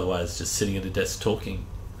otherwise just sitting at a desk talking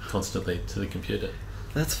constantly to the computer.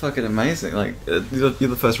 That's fucking amazing. Like, you're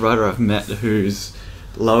the first writer I've met whose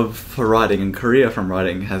love for writing and career from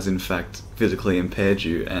writing has in fact physically impaired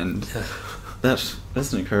you, and that's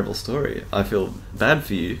an incredible story. I feel bad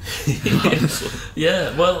for you.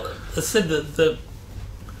 Yeah, well, I said that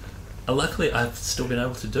luckily I've still been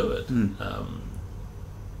able to do it.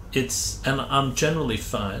 And I'm generally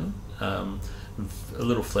fine. A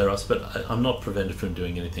little flare-ups, but I'm not prevented from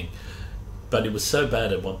doing anything. But it was so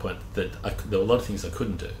bad at one point that there were a lot of things I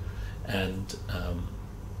couldn't do, and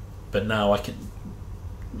but now I can.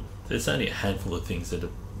 There's only a handful of things that are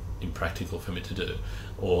impractical for me to do,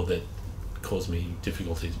 or that cause me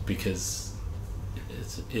difficulties, because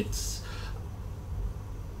it's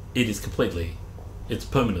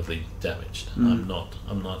permanently damaged. I'm not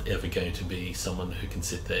ever going to be someone who can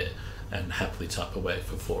sit there and happily type away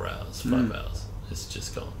for 4 hours, 5 hours. It's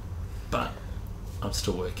just gone. But I'm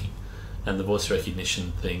still working, and the voice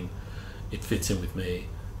recognition thing, it fits in with me.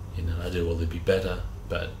 I do all to be better,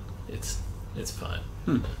 but it's fine.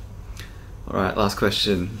 All right, last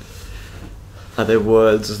question. Are there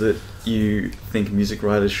words that you think music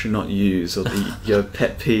writers should not use, or your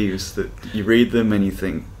pet peeves that you read them and you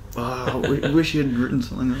think, oh, we wish you had written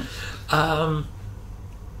something else?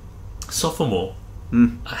 Sophomore.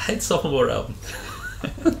 I hate sophomore album.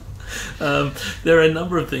 There are a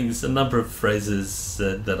number of things, a number of phrases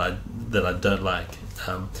that I don't like,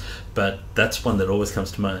 but that's one that always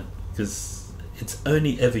comes to mind, because it's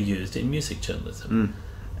only ever used in music journalism,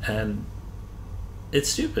 and it's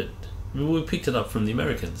stupid. We picked it up from the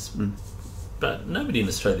Americans. But nobody in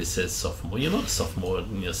Australia says sophomore. You're not a sophomore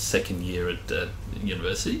in your second year at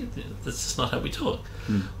university. That's just not how we talk,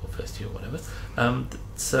 or first year, or whatever.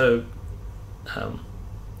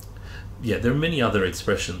 Yeah, there are many other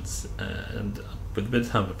expressions, and with a bit of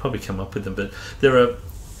time I'll probably come up with them. But there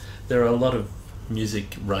are a lot of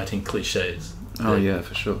music writing cliches. Oh yeah,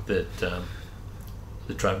 for sure. That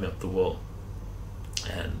drive me up the wall,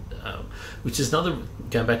 and which is another,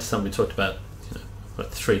 going back to something we talked about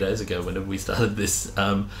 3 days ago when we started this,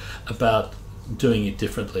 about doing it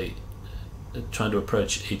differently, trying to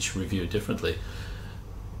approach each review differently.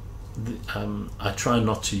 I try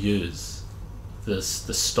not to use the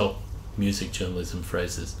stock music journalism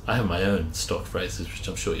phrases. I have my own stock phrases, which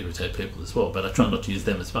I'm sure irritate people as well, but I try not to use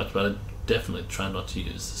them as much. But I definitely try not to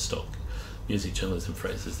use the stock music journalism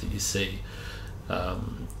phrases that you see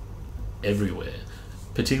everywhere,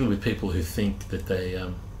 particularly with people who think that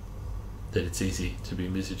that it's easy to be a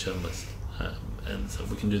music journalist, and so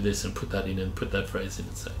we can do this and put that in and put that phrase in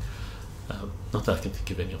and say, not that I can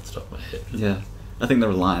think of any off the top of my head. Yeah, I think the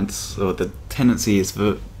reliance or the tendency is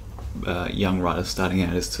for young writers starting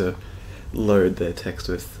out is to load their text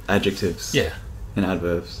with adjectives, and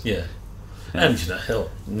adverbs. Yeah, and hell,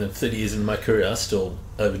 30 years into my career, I still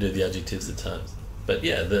overdo the adjectives at times. But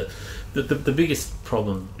yeah, the biggest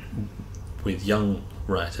problem with young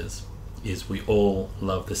writers is we all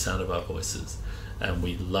love the sound of our voices, and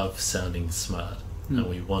we love sounding smart, and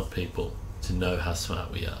we want people to know how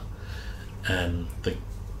smart we are. And the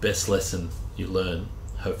best lesson you learn,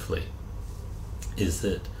 hopefully, is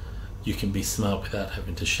that you can be smart without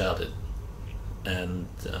having to shout it, and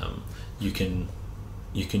you can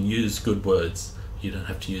use good words. You don't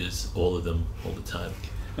have to use all of them all the time.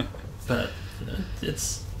 But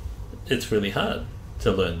it's really hard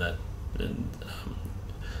to learn that, and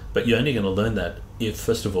but you're only going to learn that if,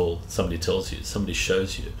 first of all, somebody tells you, somebody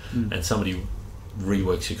shows you, and somebody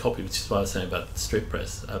reworks your copy, which is why I was saying about street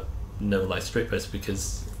press. I never liked street press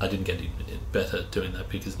because I didn't get better doing that,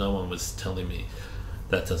 because no one was telling me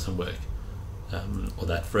that doesn't work, or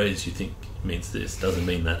that phrase you think means this doesn't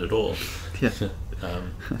mean that at all. Yeah.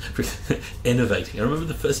 Innovating. I remember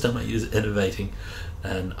the first time I used innovating,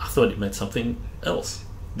 and I thought it meant something else,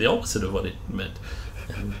 the opposite of what it meant.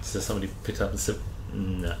 And so somebody picked up and said,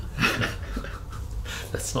 no,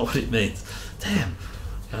 that's not what it means. Damn.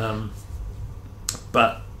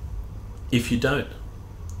 But if you don't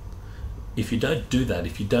do that,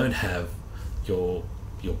 if you don't have your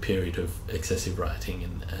period of excessive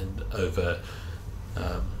writing and over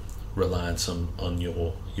reliance on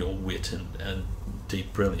your wit and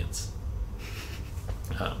deep brilliance,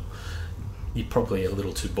 you're probably a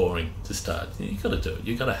little too boring to start. You got to do it.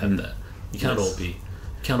 You got to have that. You can't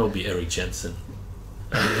all be Eric Jensen.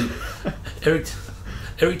 Eric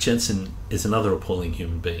Jensen is another appalling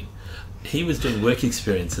human being. He was doing work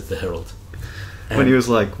experience at the Herald. When he was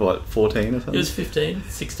like, what, 14 or something? He was 15,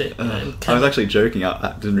 16. I was actually joking.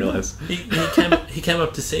 I didn't realise. He came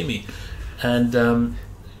up to see me, and a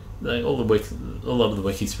lot of the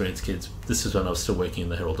work experience kids, this was when I was still working in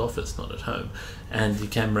the Herald office, not at home, and he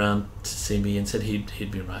came round to see me and said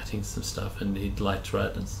he'd been writing some stuff and he'd like to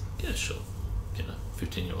write. And I said, yeah, sure,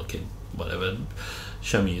 15-year-old kid, whatever,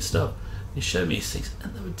 show me your stuff. He showed me his things,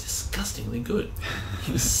 and they were disgustingly good.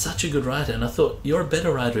 He was such a good writer, and I thought, you're a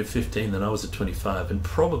better writer at 15 than I was at 25, and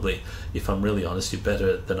probably, if I'm really honest, you're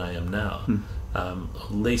better than I am now.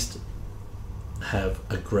 At least have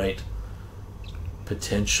a great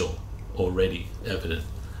potential already evident.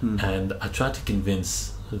 And I tried to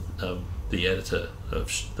convince the editor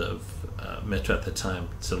of Metro at the time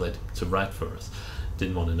to write for us.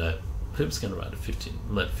 Didn't want to know who was going to write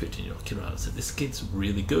let a 15-year-old kid write. I said, this kid's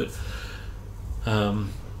really good.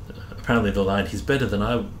 Apparently the line, he's better than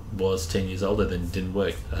I was 10 years older, then didn't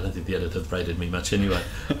work. I don't think the editor rated me much anyway.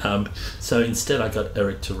 So instead I got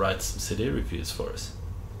Eric to write some CD reviews for us.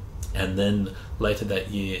 And then later that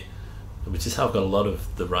year, which is how I've got a lot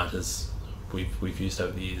of the writers we've used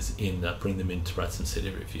over the years in, bring them in to write some CD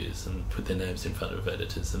reviews and put their names in front of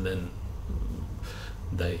editors, and then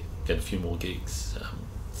they get a few more gigs.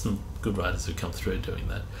 Some good writers who come through doing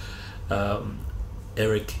that.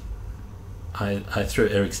 Eric, I threw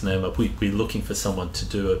Eric's name up. We're looking for someone to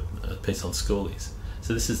do a piece on schoolies.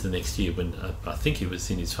 So this is the next year when I think he was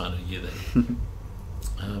in his final year then.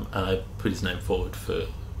 And I put his name forward for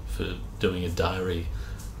doing a diary,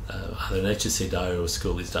 either an HSC diary or a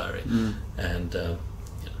schoolies diary. And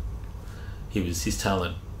his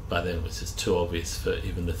talent by then was just too obvious for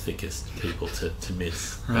even the thickest people to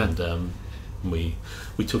miss. Right. And we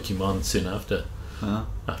took him on soon after.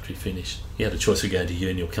 After he finished, he had a choice of going to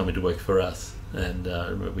uni or coming to work for us, and I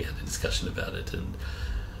remember we had a discussion about it, and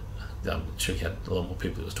I'm sure he had a lot more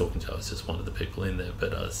people he was talking to. I was just one of the people in there,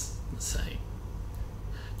 but I was saying,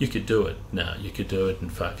 you could do it now. You could do it in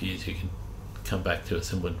 5 years. You can come back to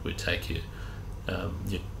us and we'd take you.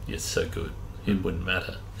 You're so good. It wouldn't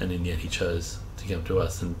matter. And in the end, he chose to come to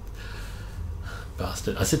us. And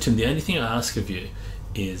bastard, I said to him, the only thing I ask of you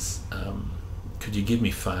is, could you give me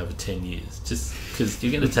 5 or 10 years? Just because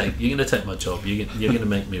you're going to take my job. You're going to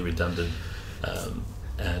make me redundant,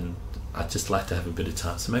 and I'd just like to have a bit of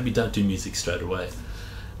time. So maybe don't do music straight away.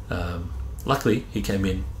 Luckily, he came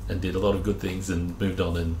in and did a lot of good things and moved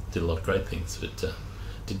on and did a lot of great things, but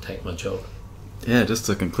didn't take my job. Yeah, just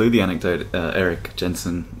to conclude the anecdote, Eric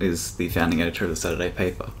Jensen is the founding editor of the Saturday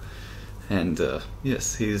paper. And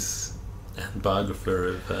yes, he's... and biographer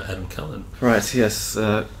of Adam Cullen. Right, yes.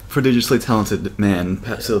 Prodigiously talented man.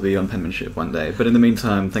 Perhaps he'll be on Penmanship one day. But in the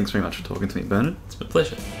meantime, thanks very much for talking to me, Bernard. It's my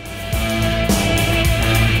pleasure.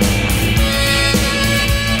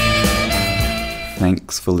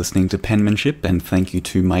 Thanks for listening to Penmanship, and thank you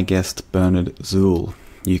to my guest, Bernard Zuel.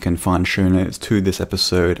 You can find show notes to this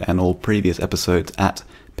episode and all previous episodes at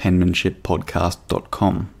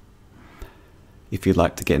penmanshippodcast.com. If you'd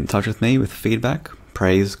like to get in touch with me with feedback,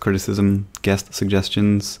 praise, criticism, guest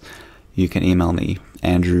suggestions, you can email me,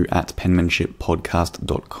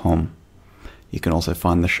 andrew@penmanshippodcast.com. You can also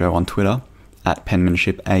find the show on Twitter,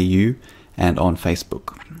 @penmanshipau, and on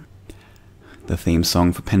Facebook. The theme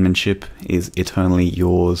song for Penmanship is Eternally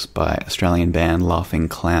Yours by Australian band Laughing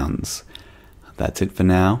Clowns. That's it for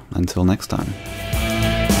now. Until next time.